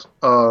about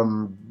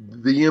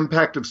the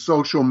impact of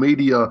social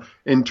media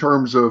in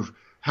terms of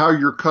how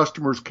your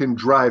customers can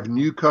drive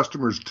new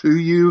customers to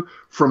you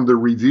from the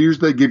reviews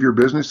they give your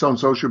business on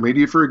social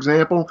media, for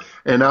example,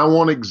 and I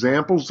want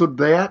examples of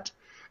that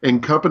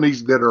and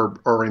companies that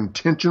are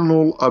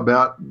intentional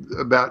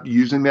about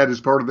using that as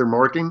part of their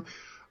marketing.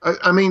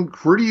 I mean,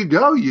 where do you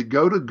go? You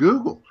go to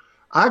Google.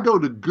 I go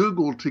to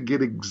Google to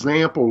get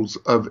examples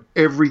of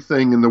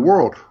everything in the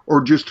world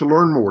or just to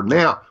learn more.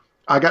 Now,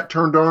 I got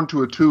turned on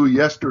to a tool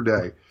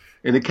yesterday,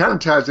 and it kind of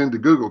ties into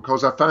Google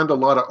because I find a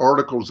lot of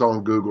articles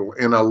on Google,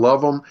 and I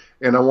love them,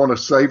 and I want to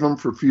save them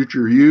for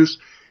future use.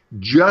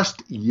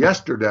 Just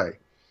yesterday,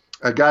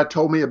 a guy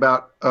told me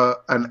about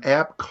an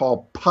app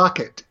called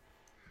Pocket,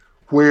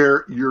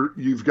 where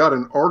you've got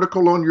an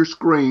article on your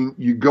screen.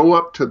 You go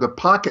up to the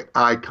Pocket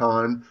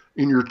icon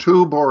in your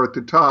toolbar at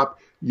the top,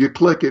 you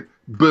click it,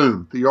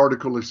 boom, the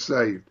article is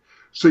saved.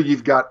 So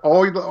you've got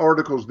all the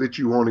articles that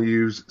you want to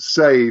use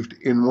saved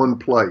in one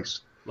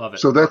place. Love it.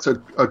 So that's a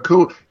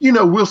cool,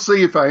 we'll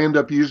see if I end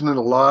up using it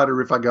a lot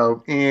or if I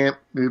go, it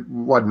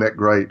wasn't that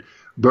great.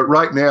 But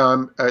right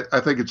now, I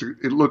think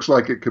it looks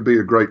like it could be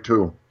a great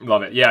tool.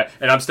 Love it. Yeah.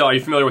 And are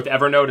you familiar with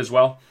Evernote as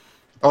well?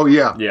 Oh,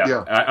 yeah.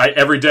 Yeah.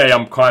 Every day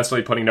I'm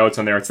constantly putting notes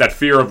on there. It's that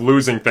fear of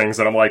losing things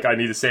that I'm like, I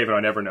need to save it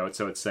on Evernote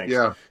so it syncs.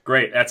 Yeah.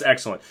 Great. That's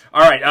excellent.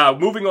 All right.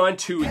 Moving on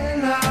to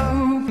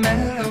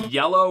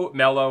Yellow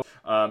Mellow.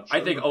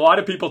 I think a lot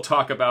of people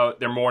talk about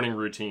their morning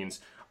routines.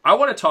 I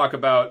want to talk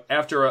about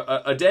after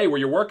a day where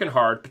you're working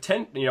hard,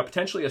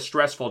 potentially a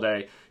stressful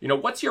day.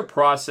 What's your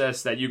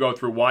process that you go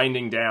through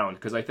winding down?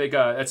 Because I think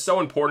it's so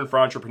important for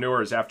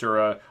entrepreneurs after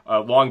a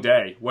long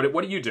day. What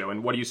do you do,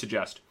 and what do you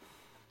suggest?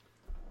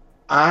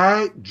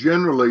 I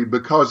generally,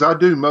 because I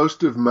do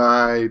most of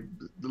my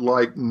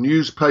like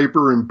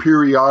newspaper and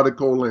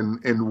periodical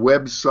and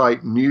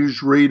website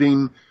news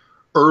reading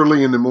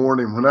early in the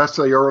morning. When I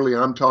say early,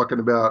 I'm talking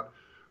about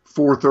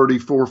 4:30,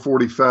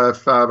 4:45,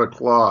 5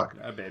 o'clock.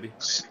 Yeah, baby.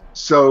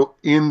 So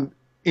in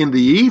the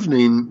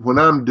evening, when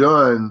I'm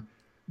done,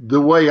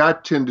 the way I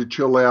tend to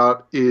chill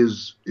out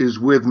is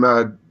with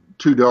my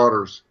two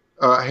daughters,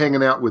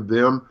 hanging out with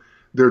them.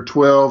 They're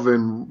 12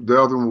 and the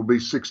other one will be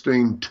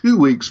 16 2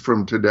 weeks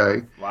from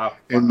today. Wow.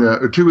 And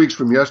or 2 weeks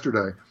from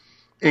yesterday.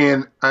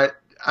 And I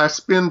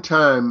spend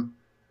time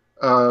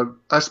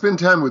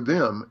with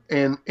them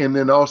and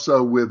then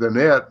also with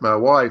Annette, my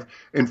wife.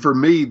 And for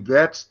me,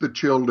 that's the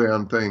chill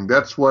down thing.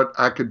 That's what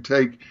I could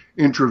take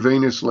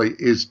intravenously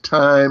is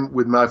time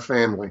with my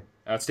family.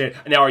 Outstanding.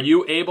 Now, are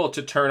you able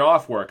to turn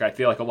off work? I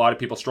feel like a lot of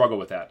people struggle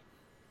with that.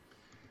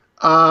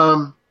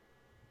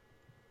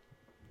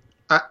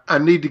 I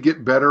need to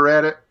get better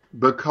at it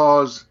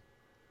because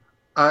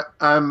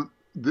I'm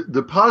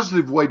the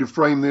positive way to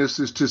frame this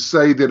is to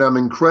say that I'm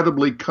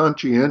incredibly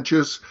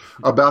conscientious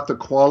about the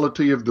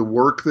quality of the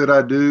work that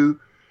I do.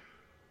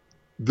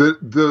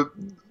 The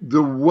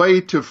way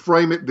to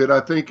frame it that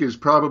I think is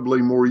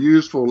probably more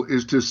useful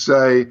is to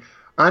say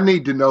I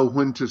need to know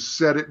when to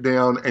set it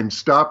down and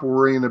stop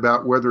worrying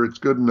about whether it's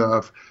good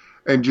enough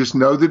and just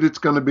know that it's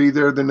going to be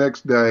there the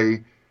next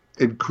day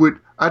and quit.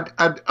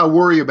 I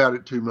worry about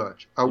it too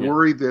much. I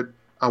worry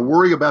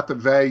about the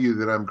value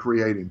that I'm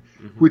creating,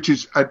 which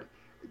is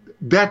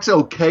that's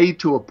okay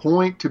to a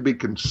point to be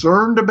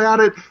concerned about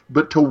it,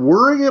 but to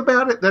worry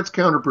about it, that's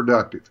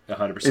counterproductive.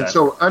 100%. And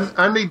so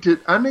I need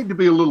to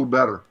be a little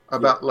better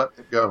about letting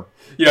it go.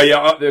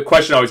 The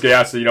question I always get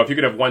asked is, if you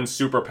could have one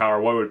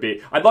superpower, what would it be?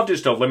 I'd love to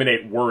just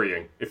eliminate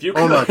worrying. If you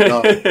could, oh my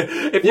God!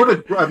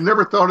 I've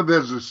never thought of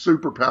that as a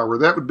superpower.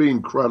 That would be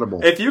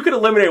incredible. If you could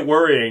eliminate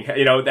worrying,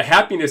 the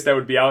happiness that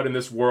would be out in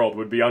this world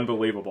would be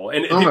unbelievable.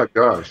 And my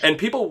gosh! And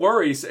people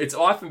worry. It's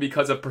often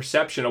because of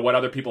perception of what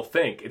other people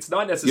think. It's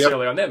not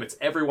necessarily on them. It's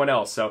everyone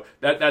else. So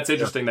that's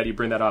interesting that you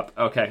bring that up.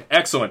 Okay,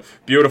 excellent,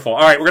 beautiful.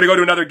 All right, we're gonna go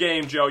to another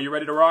game. Joe, you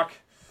ready to rock?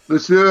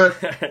 Let's do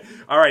it.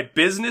 All right,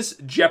 Business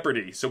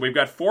Jeopardy. So we've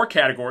got 4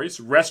 categories: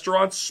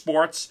 restaurants,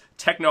 sports,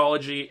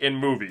 technology, and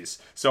movies.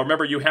 So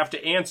remember, you have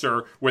to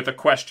answer with a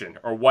question,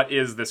 or what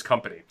is this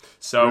company?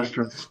 So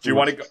do you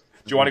want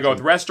to go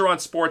with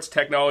restaurants, sports,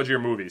 technology, or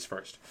movies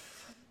first?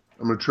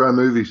 I'm going to try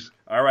movies.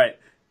 All right.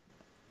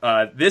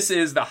 This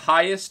is the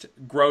highest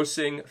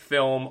grossing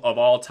film of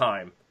all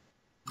time.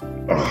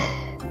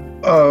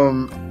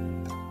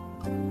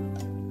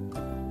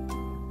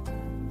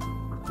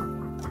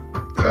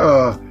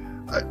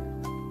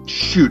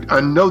 Shoot,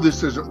 I know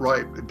this isn't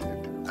right.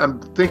 I'm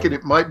thinking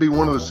it might be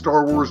one of the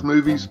Star Wars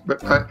movies,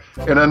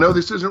 and I know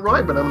this isn't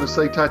right, but I'm going to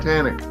say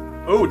Titanic.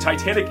 Oh,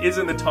 Titanic is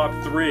in the top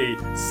 3.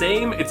 It's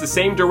the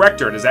same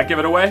director. Does that give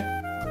it away?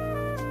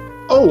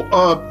 Oh,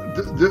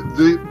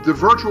 the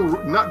virtual,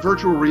 not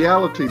virtual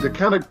reality, the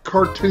kind of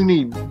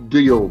cartoony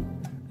deal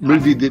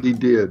movie that he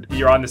did.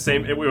 You're on the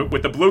same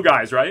with the blue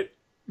guys, right?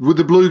 With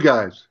the blue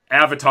guys.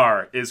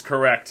 Avatar is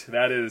correct.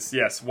 That is,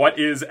 yes. What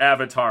is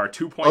Avatar?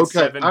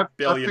 $2.7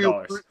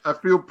 billion. I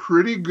feel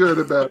pretty good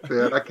about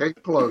that. I came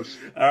close.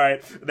 All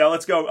right. Now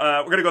let's go.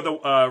 We're going to go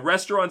the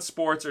restaurant,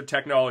 sports, or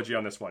technology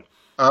on this one.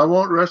 I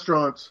want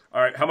restaurants.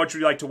 All right. How much would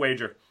you like to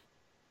wager?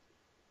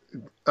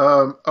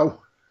 I want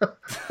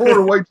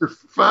to wager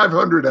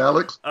 500,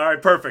 Alex. All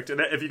right, perfect.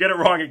 And if you get it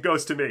wrong, it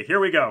goes to me. Here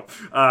we go.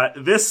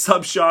 This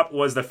sub shop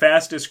was the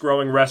fastest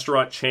growing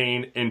restaurant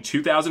chain in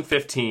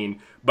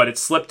 2015, but it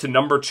slipped to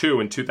number 2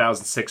 in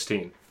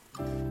 2016.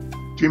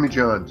 Jimmy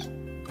John's.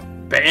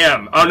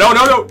 Bam! Oh,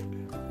 no.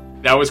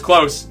 That was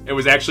close. It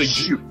was actually,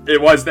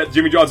 it was that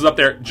Jimmy John's was up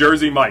there.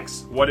 Jersey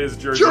Mike's. What is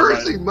Jersey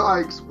Mike's? Jersey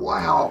Mike's.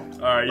 Wow. All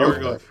right, here we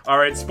go. All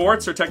right,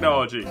 sports or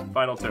technology?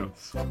 Final 2.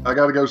 I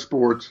got to go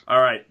sports. All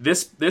right,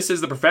 this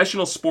is the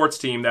professional sports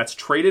team that's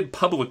traded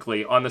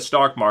publicly on the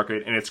stock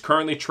market, and it's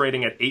currently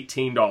trading at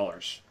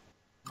 $18.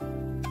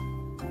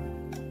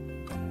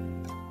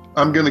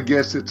 I'm going to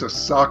guess it's a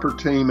soccer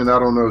team, and I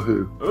don't know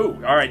who.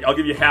 Ooh, all right, I'll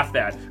give you half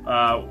that.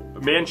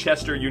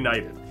 Manchester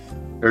United.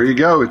 There you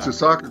go. It's a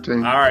soccer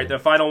team. All right, the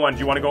final one. Do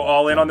you want to go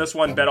all in on this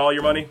one? Bet all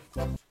your money?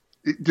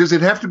 Does it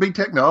have to be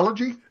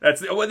technology?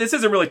 This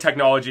isn't really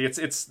technology.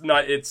 It's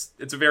not. It's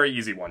a very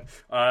easy one.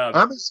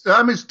 I'm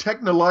as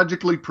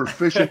technologically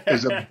proficient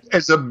as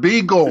a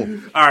beagle.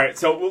 All right,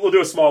 so we'll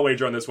do a small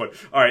wager on this one.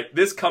 All right,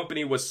 this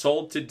company was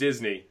sold to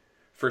Disney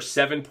for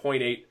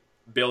 $7.8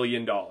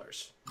 billion.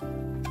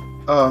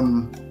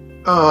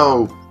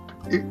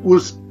 It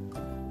was.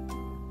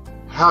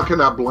 How can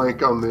I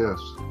blank on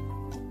this?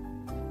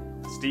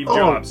 Steve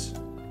Jobs.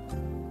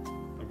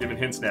 I'm giving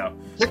hints now.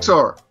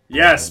 Pixar.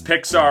 Yes,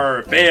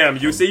 Pixar. Bam.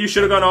 You see, you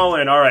should have gone all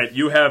in. All right,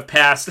 you have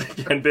passed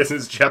again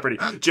Business Jeopardy.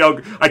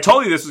 Joe, I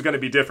told you this was going to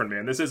be different,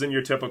 man. This isn't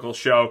your typical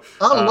show.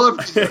 I love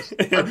this.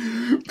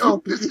 Oh,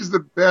 this is the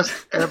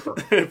best ever.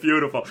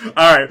 Beautiful.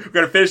 All right, we're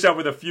going to finish up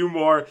with a few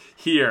more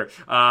here.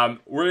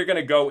 We're going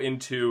to go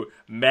into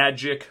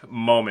magic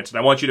moments. And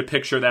I want you to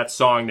picture that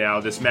song now,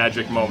 this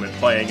magic moment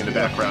playing in the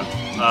background.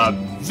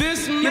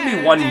 Give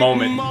me one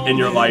moment in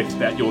your life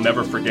that you'll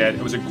never forget.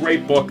 It was a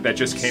great book that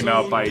just came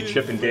out by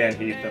Chip and Dan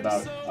Heath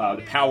about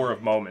the power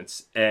of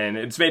moments. And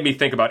it's made me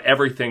think about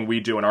everything we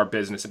do in our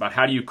business, about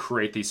how do you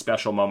create these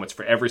special moments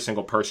for every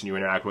single person you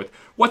interact with.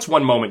 What's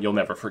one moment you'll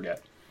never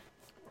forget?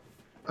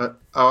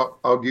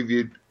 I'll give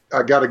you,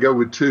 I got to go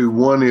with two.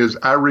 One is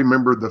I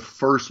remember the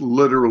first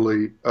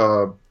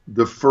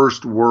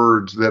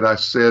words that I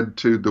said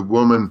to the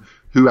woman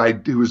who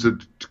was a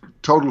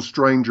total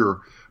stranger,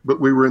 but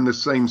we were in the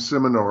same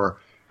seminar.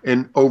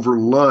 And over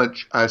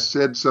lunch, I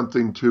said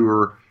something to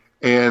her,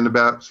 and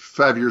about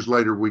 5 years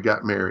later, we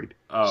got married.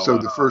 Oh, so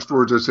wow. The first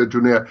words I said to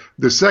her.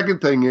 The second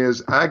thing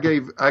is I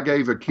gave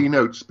a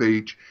keynote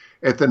speech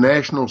at the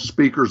National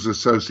Speakers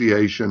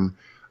Association,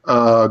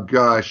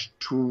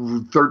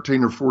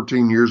 13 or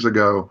 14 years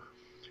ago.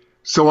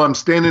 So I'm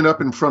standing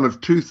up in front of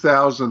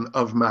 2,000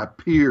 of my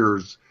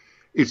peers.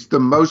 It's the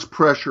most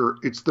pressure.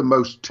 It's the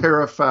most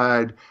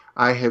terrified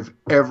I have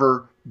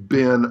ever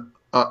been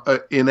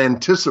in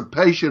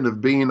anticipation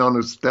of being on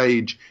a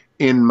stage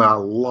in my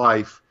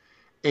life.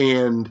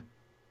 And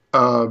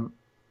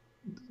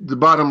the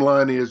bottom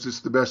line is it's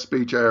the best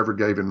speech I ever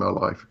gave in my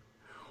life.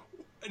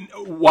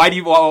 Why do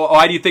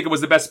you think it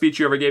was the best speech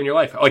you ever gave in your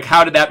life? Like,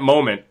 how did that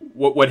moment,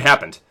 what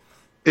happened?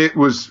 It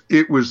was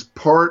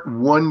part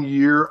 1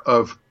 year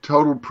of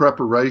total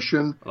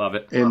preparation. Love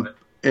it.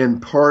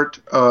 And part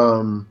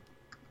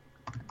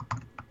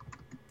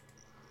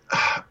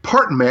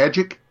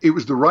magic. It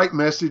was the right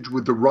message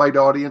with the right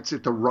audience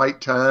at the right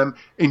time,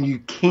 and you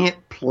can't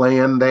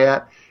plan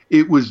that.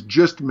 It was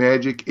just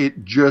magic.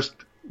 It just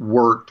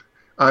worked.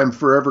 I'm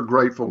forever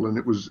grateful, and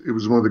it was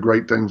one of the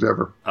great things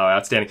ever. Oh,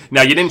 outstanding.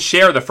 Now, you didn't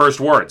share the first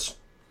words.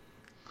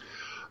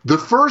 The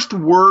first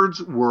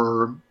words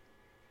were,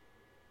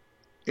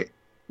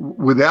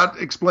 without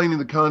explaining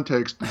the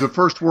context, the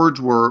first words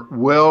were,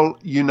 well,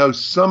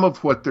 some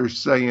of what they're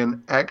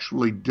saying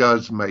actually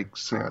does make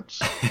sense.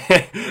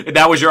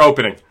 That was your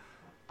opening.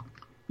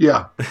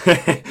 Yeah.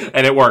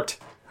 And it worked.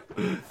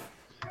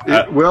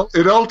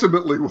 It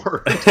ultimately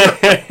worked.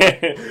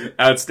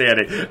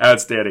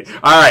 Outstanding.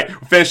 All right,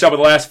 we'll finish up with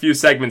the last few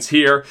segments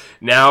here.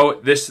 Now,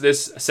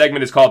 this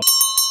segment is called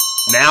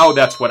Now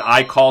That's What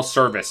I Call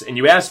Service. And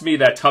you asked me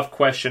that tough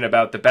question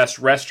about the best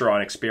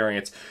restaurant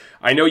experience.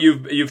 I know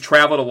you've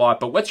traveled a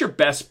lot, but what's your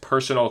best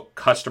personal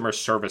customer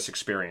service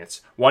experience?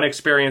 One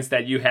experience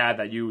that you had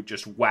that you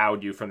just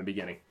wowed you from the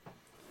beginning.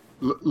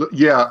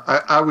 Yeah,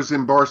 I was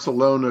in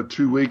Barcelona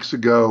 2 weeks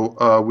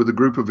ago with a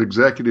group of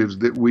executives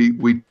that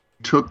we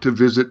took to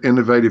visit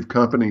innovative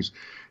companies,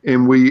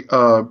 and we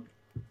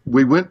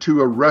went to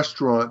a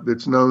restaurant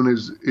that's known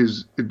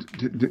as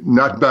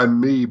not by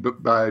me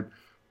but by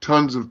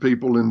tons of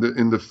people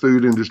in the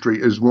food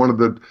industry as one of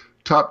the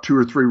top 2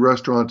 or 3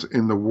 restaurants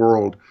in the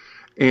world.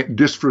 And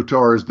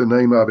Disfrutar is the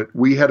name of it.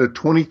 We had a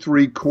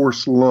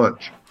 23-course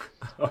lunch.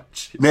 Oh,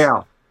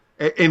 now,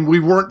 and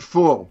we weren't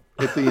full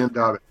at the end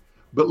of it.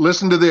 But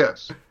listen to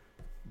this.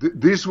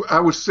 I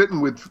was sitting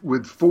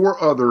with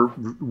 4 other.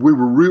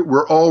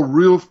 We're all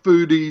real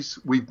foodies.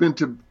 We've been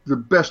to the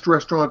best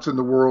restaurants in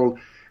the world.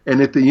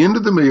 And at the end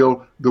of the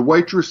meal, the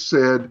waitress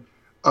said,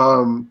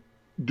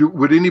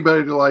 "Would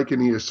anybody like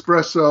any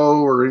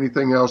espresso or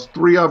anything else?"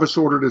 3 of us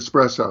ordered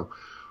espresso.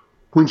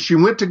 When she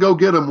went to go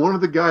get them, one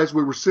of the guys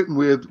we were sitting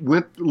with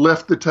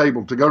left the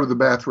table to go to the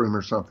bathroom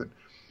or something.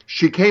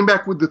 She came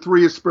back with the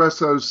 3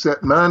 espressos,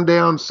 set mine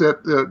down,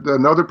 set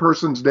another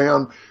person's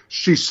down.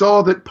 She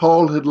saw that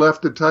Paul had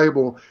left the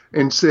table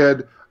and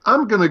said,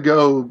 "I'm going to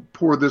go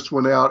pour this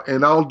one out,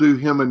 and I'll do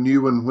him a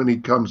new one when he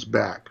comes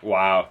back."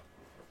 Wow.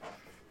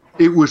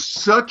 It was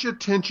such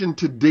attention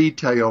to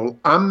detail.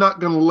 I'm not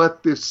going to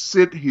let this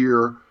sit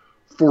here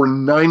for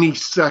 90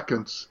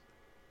 seconds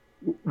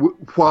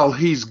while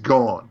he's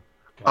gone.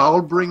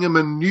 I'll bring him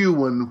a new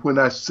one when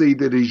I see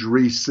that he's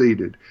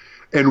reseated.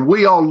 And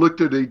we all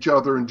looked at each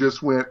other and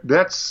just went,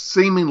 that's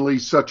seemingly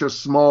such a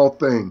small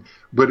thing,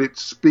 but it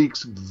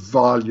speaks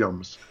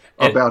volumes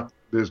about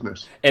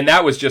business. And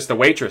that was just the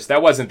waitress.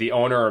 That wasn't the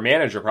owner or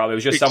manager, probably. It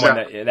was just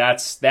someone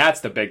that's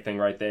the big thing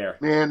right there.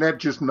 Man, that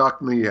just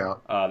knocked me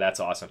out. Oh,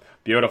 that's awesome.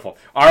 Beautiful.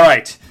 All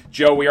right,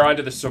 Joe, we are on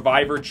to the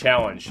Survivor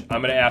Challenge.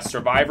 I'm going to ask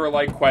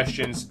Survivor-like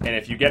questions, and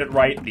if you get it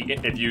right,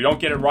 if you don't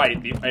get it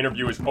right, the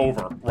interview is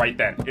over right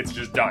then. It's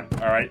just done.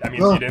 All right? That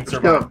means you didn't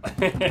survive.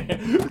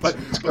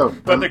 Let's go.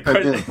 But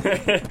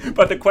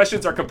the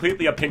questions are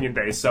completely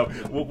opinion-based, so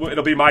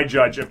it'll be my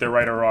judge if they're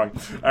right or wrong.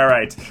 All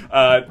right.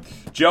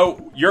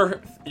 Joe,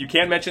 you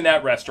can't mention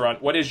that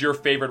restaurant. What is your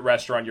favorite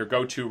restaurant, your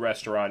go-to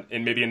restaurant,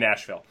 maybe in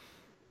Nashville?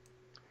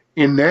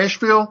 In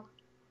Nashville?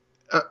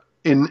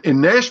 In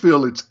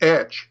Nashville, it's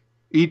Etch.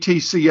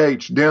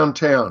 ETCH,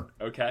 downtown.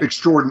 Okay.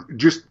 Extraordinary.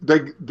 Just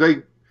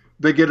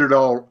they get it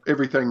all,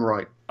 everything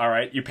right. All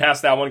right. You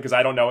passed that one because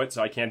I don't know it,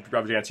 so I can't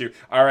probably answer you.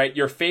 All right.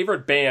 Your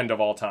favorite band of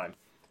all time?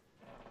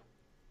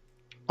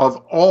 Of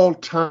all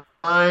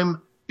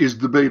time is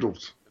the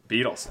Beatles.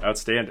 Beatles.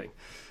 Outstanding.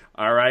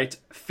 All right.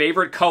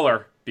 Favorite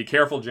color? Be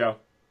careful, Joe.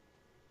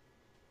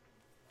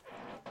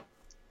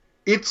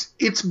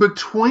 It's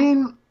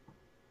between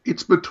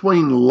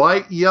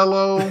light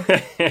yellow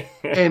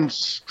and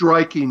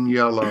striking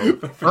yellow.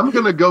 I'm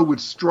going to go with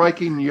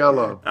striking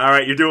yellow. All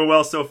right, you're doing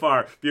well so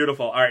far.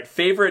 Beautiful. All right,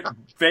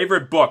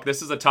 favorite book.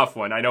 This is a tough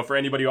one. I know for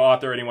anybody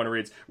author, anyone who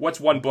reads. What's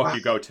one book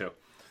you go to?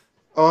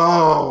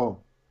 Oh,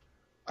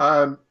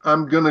 I'm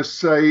going to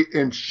say,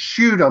 and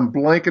shoot, I'm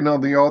blanking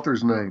on the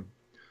author's name.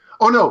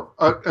 Oh no,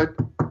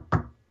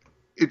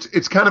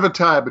 it's kind of a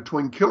tie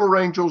between Killer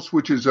Angels,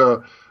 which is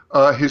a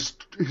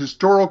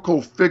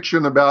historical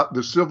fiction about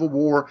the Civil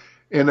War,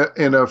 in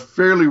a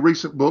fairly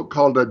recent book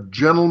called A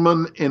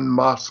Gentleman in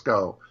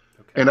Moscow.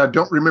 Okay. And I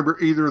don't remember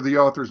either of the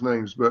authors'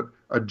 names, but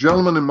A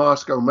Gentleman in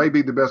Moscow may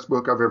be the best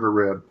book I've ever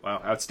read.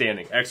 Wow,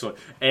 outstanding. Excellent.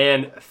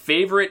 And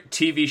favorite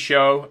TV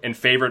show and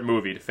favorite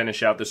movie to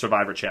finish out the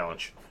Survivor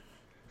Challenge?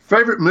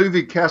 Favorite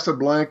movie,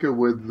 Casablanca,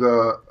 with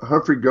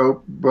Humphrey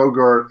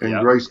Bogart and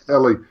Grace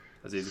Kelly.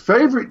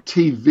 Favorite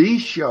TV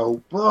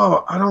show?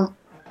 Oh, I don't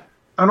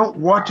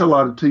watch a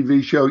lot of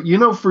TV show. You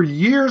know, for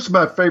years,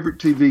 my favorite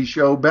TV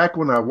show, back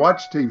when I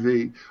watched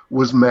TV,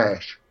 was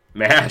MASH.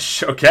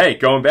 MASH. Okay,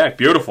 going back.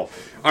 Beautiful.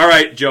 All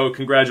right, Joe,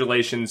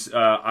 congratulations.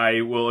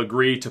 I will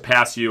agree to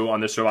pass you on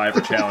the Survivor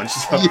Challenge.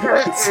 So,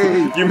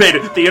 you made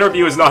it. The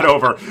interview is not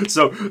over.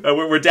 So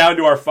we're down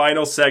to our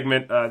final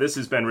segment. This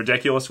has been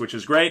ridiculous, which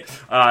is great.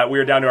 We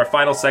are down to our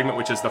final segment,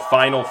 which is the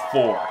Final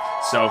Four.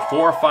 So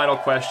 4 final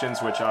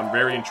questions, which I'm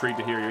very intrigued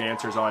to hear your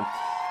answers on.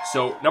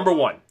 So number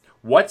 1.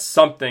 What's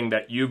something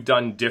that you've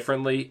done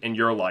differently in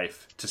your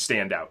life to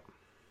stand out?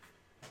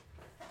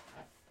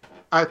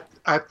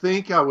 I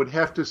think I would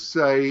have to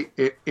say,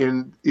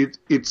 and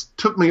it's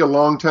took me a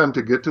long time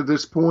to get to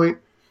this point,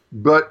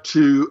 but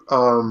to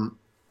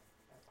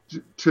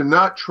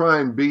not try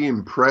and be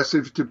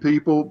impressive to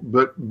people,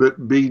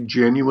 but be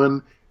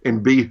genuine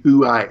and be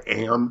who I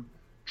am,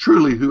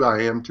 truly who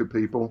I am to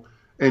people,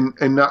 and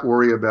not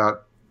worry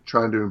about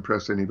trying to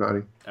impress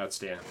anybody.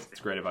 Outstanding.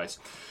 That's great advice.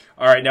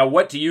 All right, now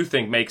what do you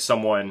think makes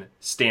someone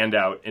stand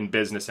out in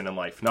business and in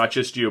life? Not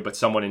just you, but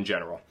someone in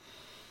general.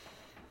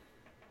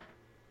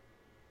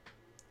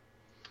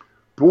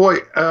 Boy,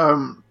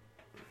 I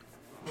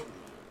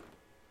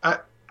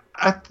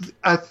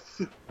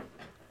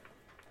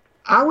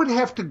would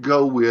have to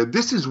go with,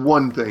 this is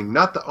one thing,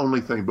 not the only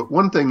thing, but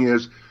one thing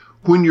is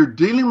when you're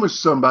dealing with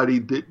somebody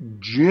that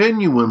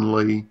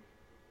genuinely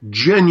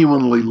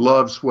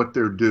loves what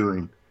they're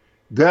doing,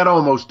 that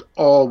almost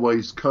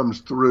always comes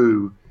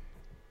through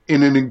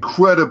in an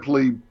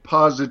incredibly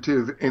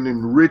positive and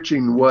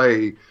enriching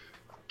way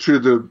to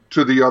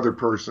the other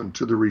person,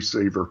 to the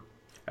receiver.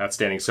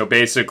 Outstanding. So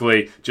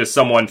basically, just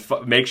someone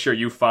make sure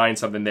you find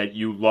something that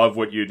you love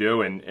what you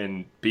do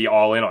and be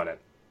all in on it.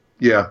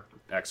 Yeah.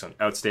 Excellent.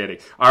 Outstanding.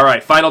 All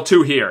right, final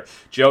 2 here.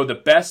 Joe, the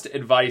best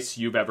advice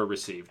you've ever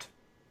received?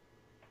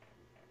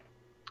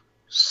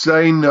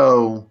 Say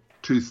no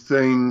to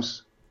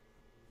things.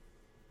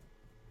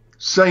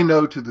 Say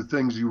no to the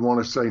things you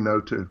want to say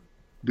no to.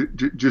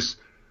 Just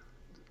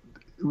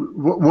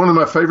one of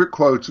my favorite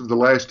quotes of the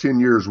last 10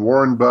 years,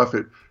 Warren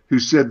Buffett, who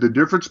said the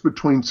difference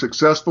between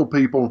successful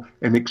people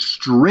and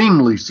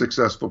extremely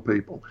successful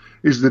people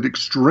is that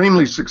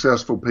extremely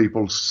successful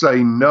people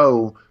say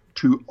no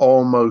to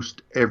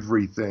almost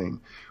everything,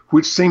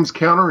 which seems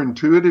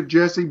counterintuitive,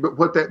 Jesse, but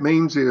what that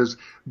means is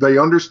they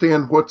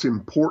understand what's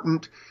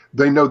important.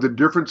 They know the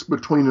difference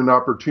between an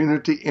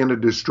opportunity and a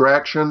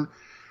distraction.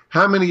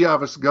 How many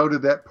of us go to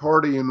that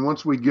party and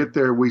once we get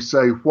there, we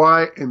say,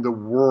 why in the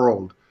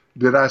world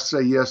did I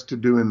say yes to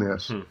doing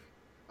this?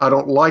 I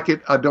don't like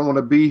it. I don't want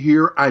to be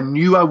here. I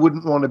knew I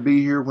wouldn't want to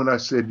be here when I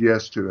said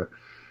yes to it.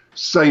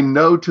 Say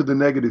no to the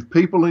negative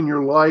people in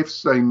your life.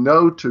 Say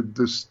no to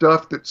the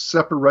stuff that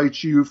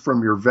separates you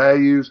from your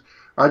values.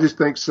 I just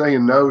think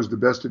saying no is the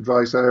best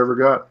advice I ever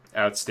got.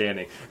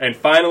 Outstanding. And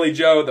finally,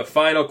 Joe, the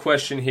final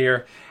question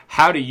here.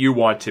 How do you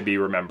want to be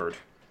remembered?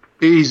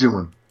 Easy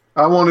one.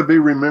 I want to be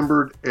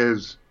remembered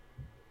as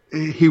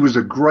he was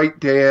a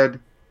great dad.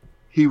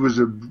 He was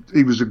a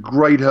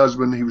great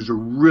husband. He was a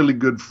really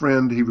good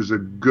friend. He was a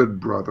good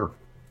brother.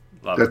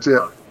 That's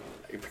it.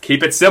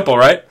 Keep it simple,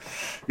 right?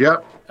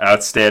 Yep.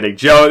 Outstanding.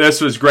 Joe,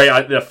 this was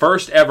great. The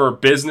first ever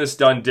Business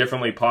Done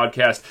Differently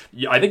podcast.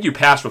 I think you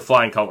passed with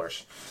flying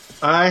colors.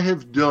 I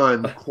have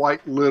done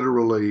quite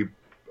literally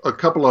a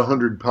couple of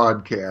hundred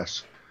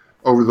podcasts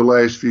over the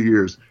last few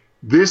years.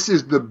 This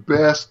is the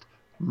best,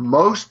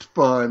 most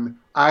fun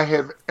I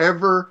have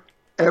ever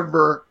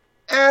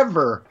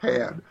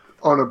had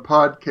on a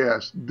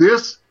podcast.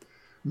 This,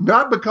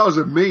 not because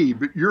of me,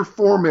 but your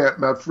format,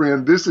 my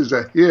friend, this is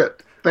a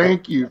hit.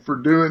 Thank you for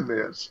doing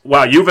this.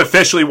 Wow, you've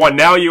officially won.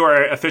 Now you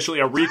are officially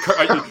you're a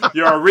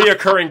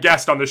reoccurring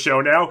guest on the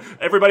show now.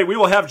 Everybody, we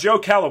will have Joe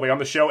Calloway on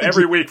the show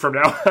every week from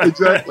now.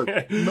 Exactly.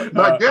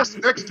 My guest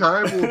next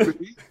time will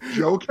be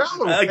Joe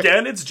Calloway.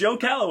 Again, it's Joe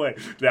Calloway.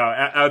 No,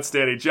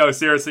 outstanding. Joe,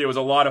 seriously, it was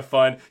a lot of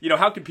fun.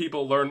 How can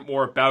people learn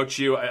more about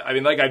you? I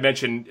mean, like I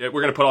mentioned, we're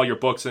going to put all your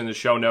books in the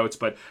show notes,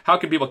 but how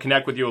can people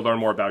connect with you and learn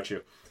more about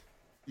you?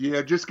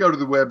 Yeah, just go to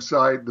the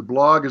website. The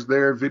blog is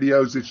there,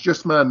 videos. It's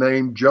just my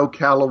name, Joe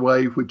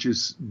Calloway, which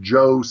is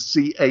Joe,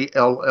 Calloway,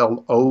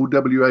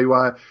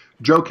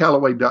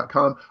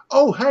 joecalloway.com.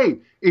 Oh, hey,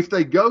 if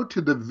they go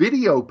to the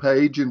video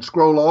page and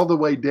scroll all the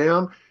way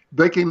down,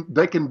 they can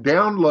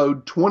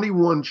download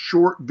 21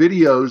 short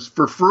videos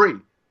for free.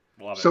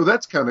 So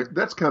that's kind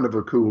of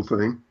a cool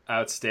thing.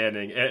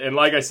 Outstanding. And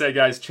like I said,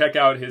 guys, check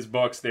out his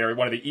books. They're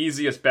one of the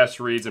easiest, best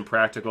reads and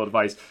practical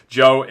advice.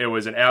 Joe, it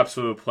was an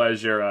absolute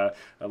pleasure. I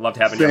loved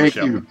having you on the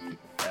show. Thank you.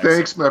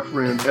 Thanks, my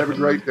friend. Have a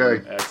great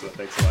day. Excellent.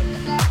 Thanks a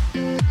lot.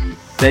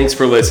 Thanks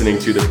for listening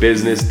to the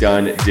Business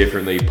Done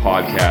Differently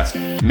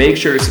podcast. Make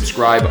sure to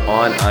subscribe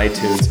on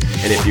iTunes,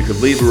 and if you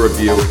could leave a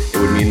review, it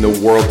would mean the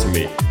world to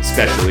me,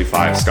 especially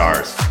 5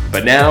 stars.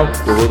 But now,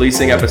 we're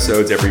releasing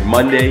episodes every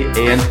Monday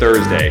and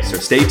Thursday, so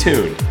stay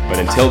tuned. But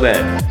until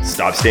then,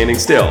 stop standing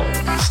still,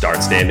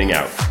 start standing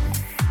out.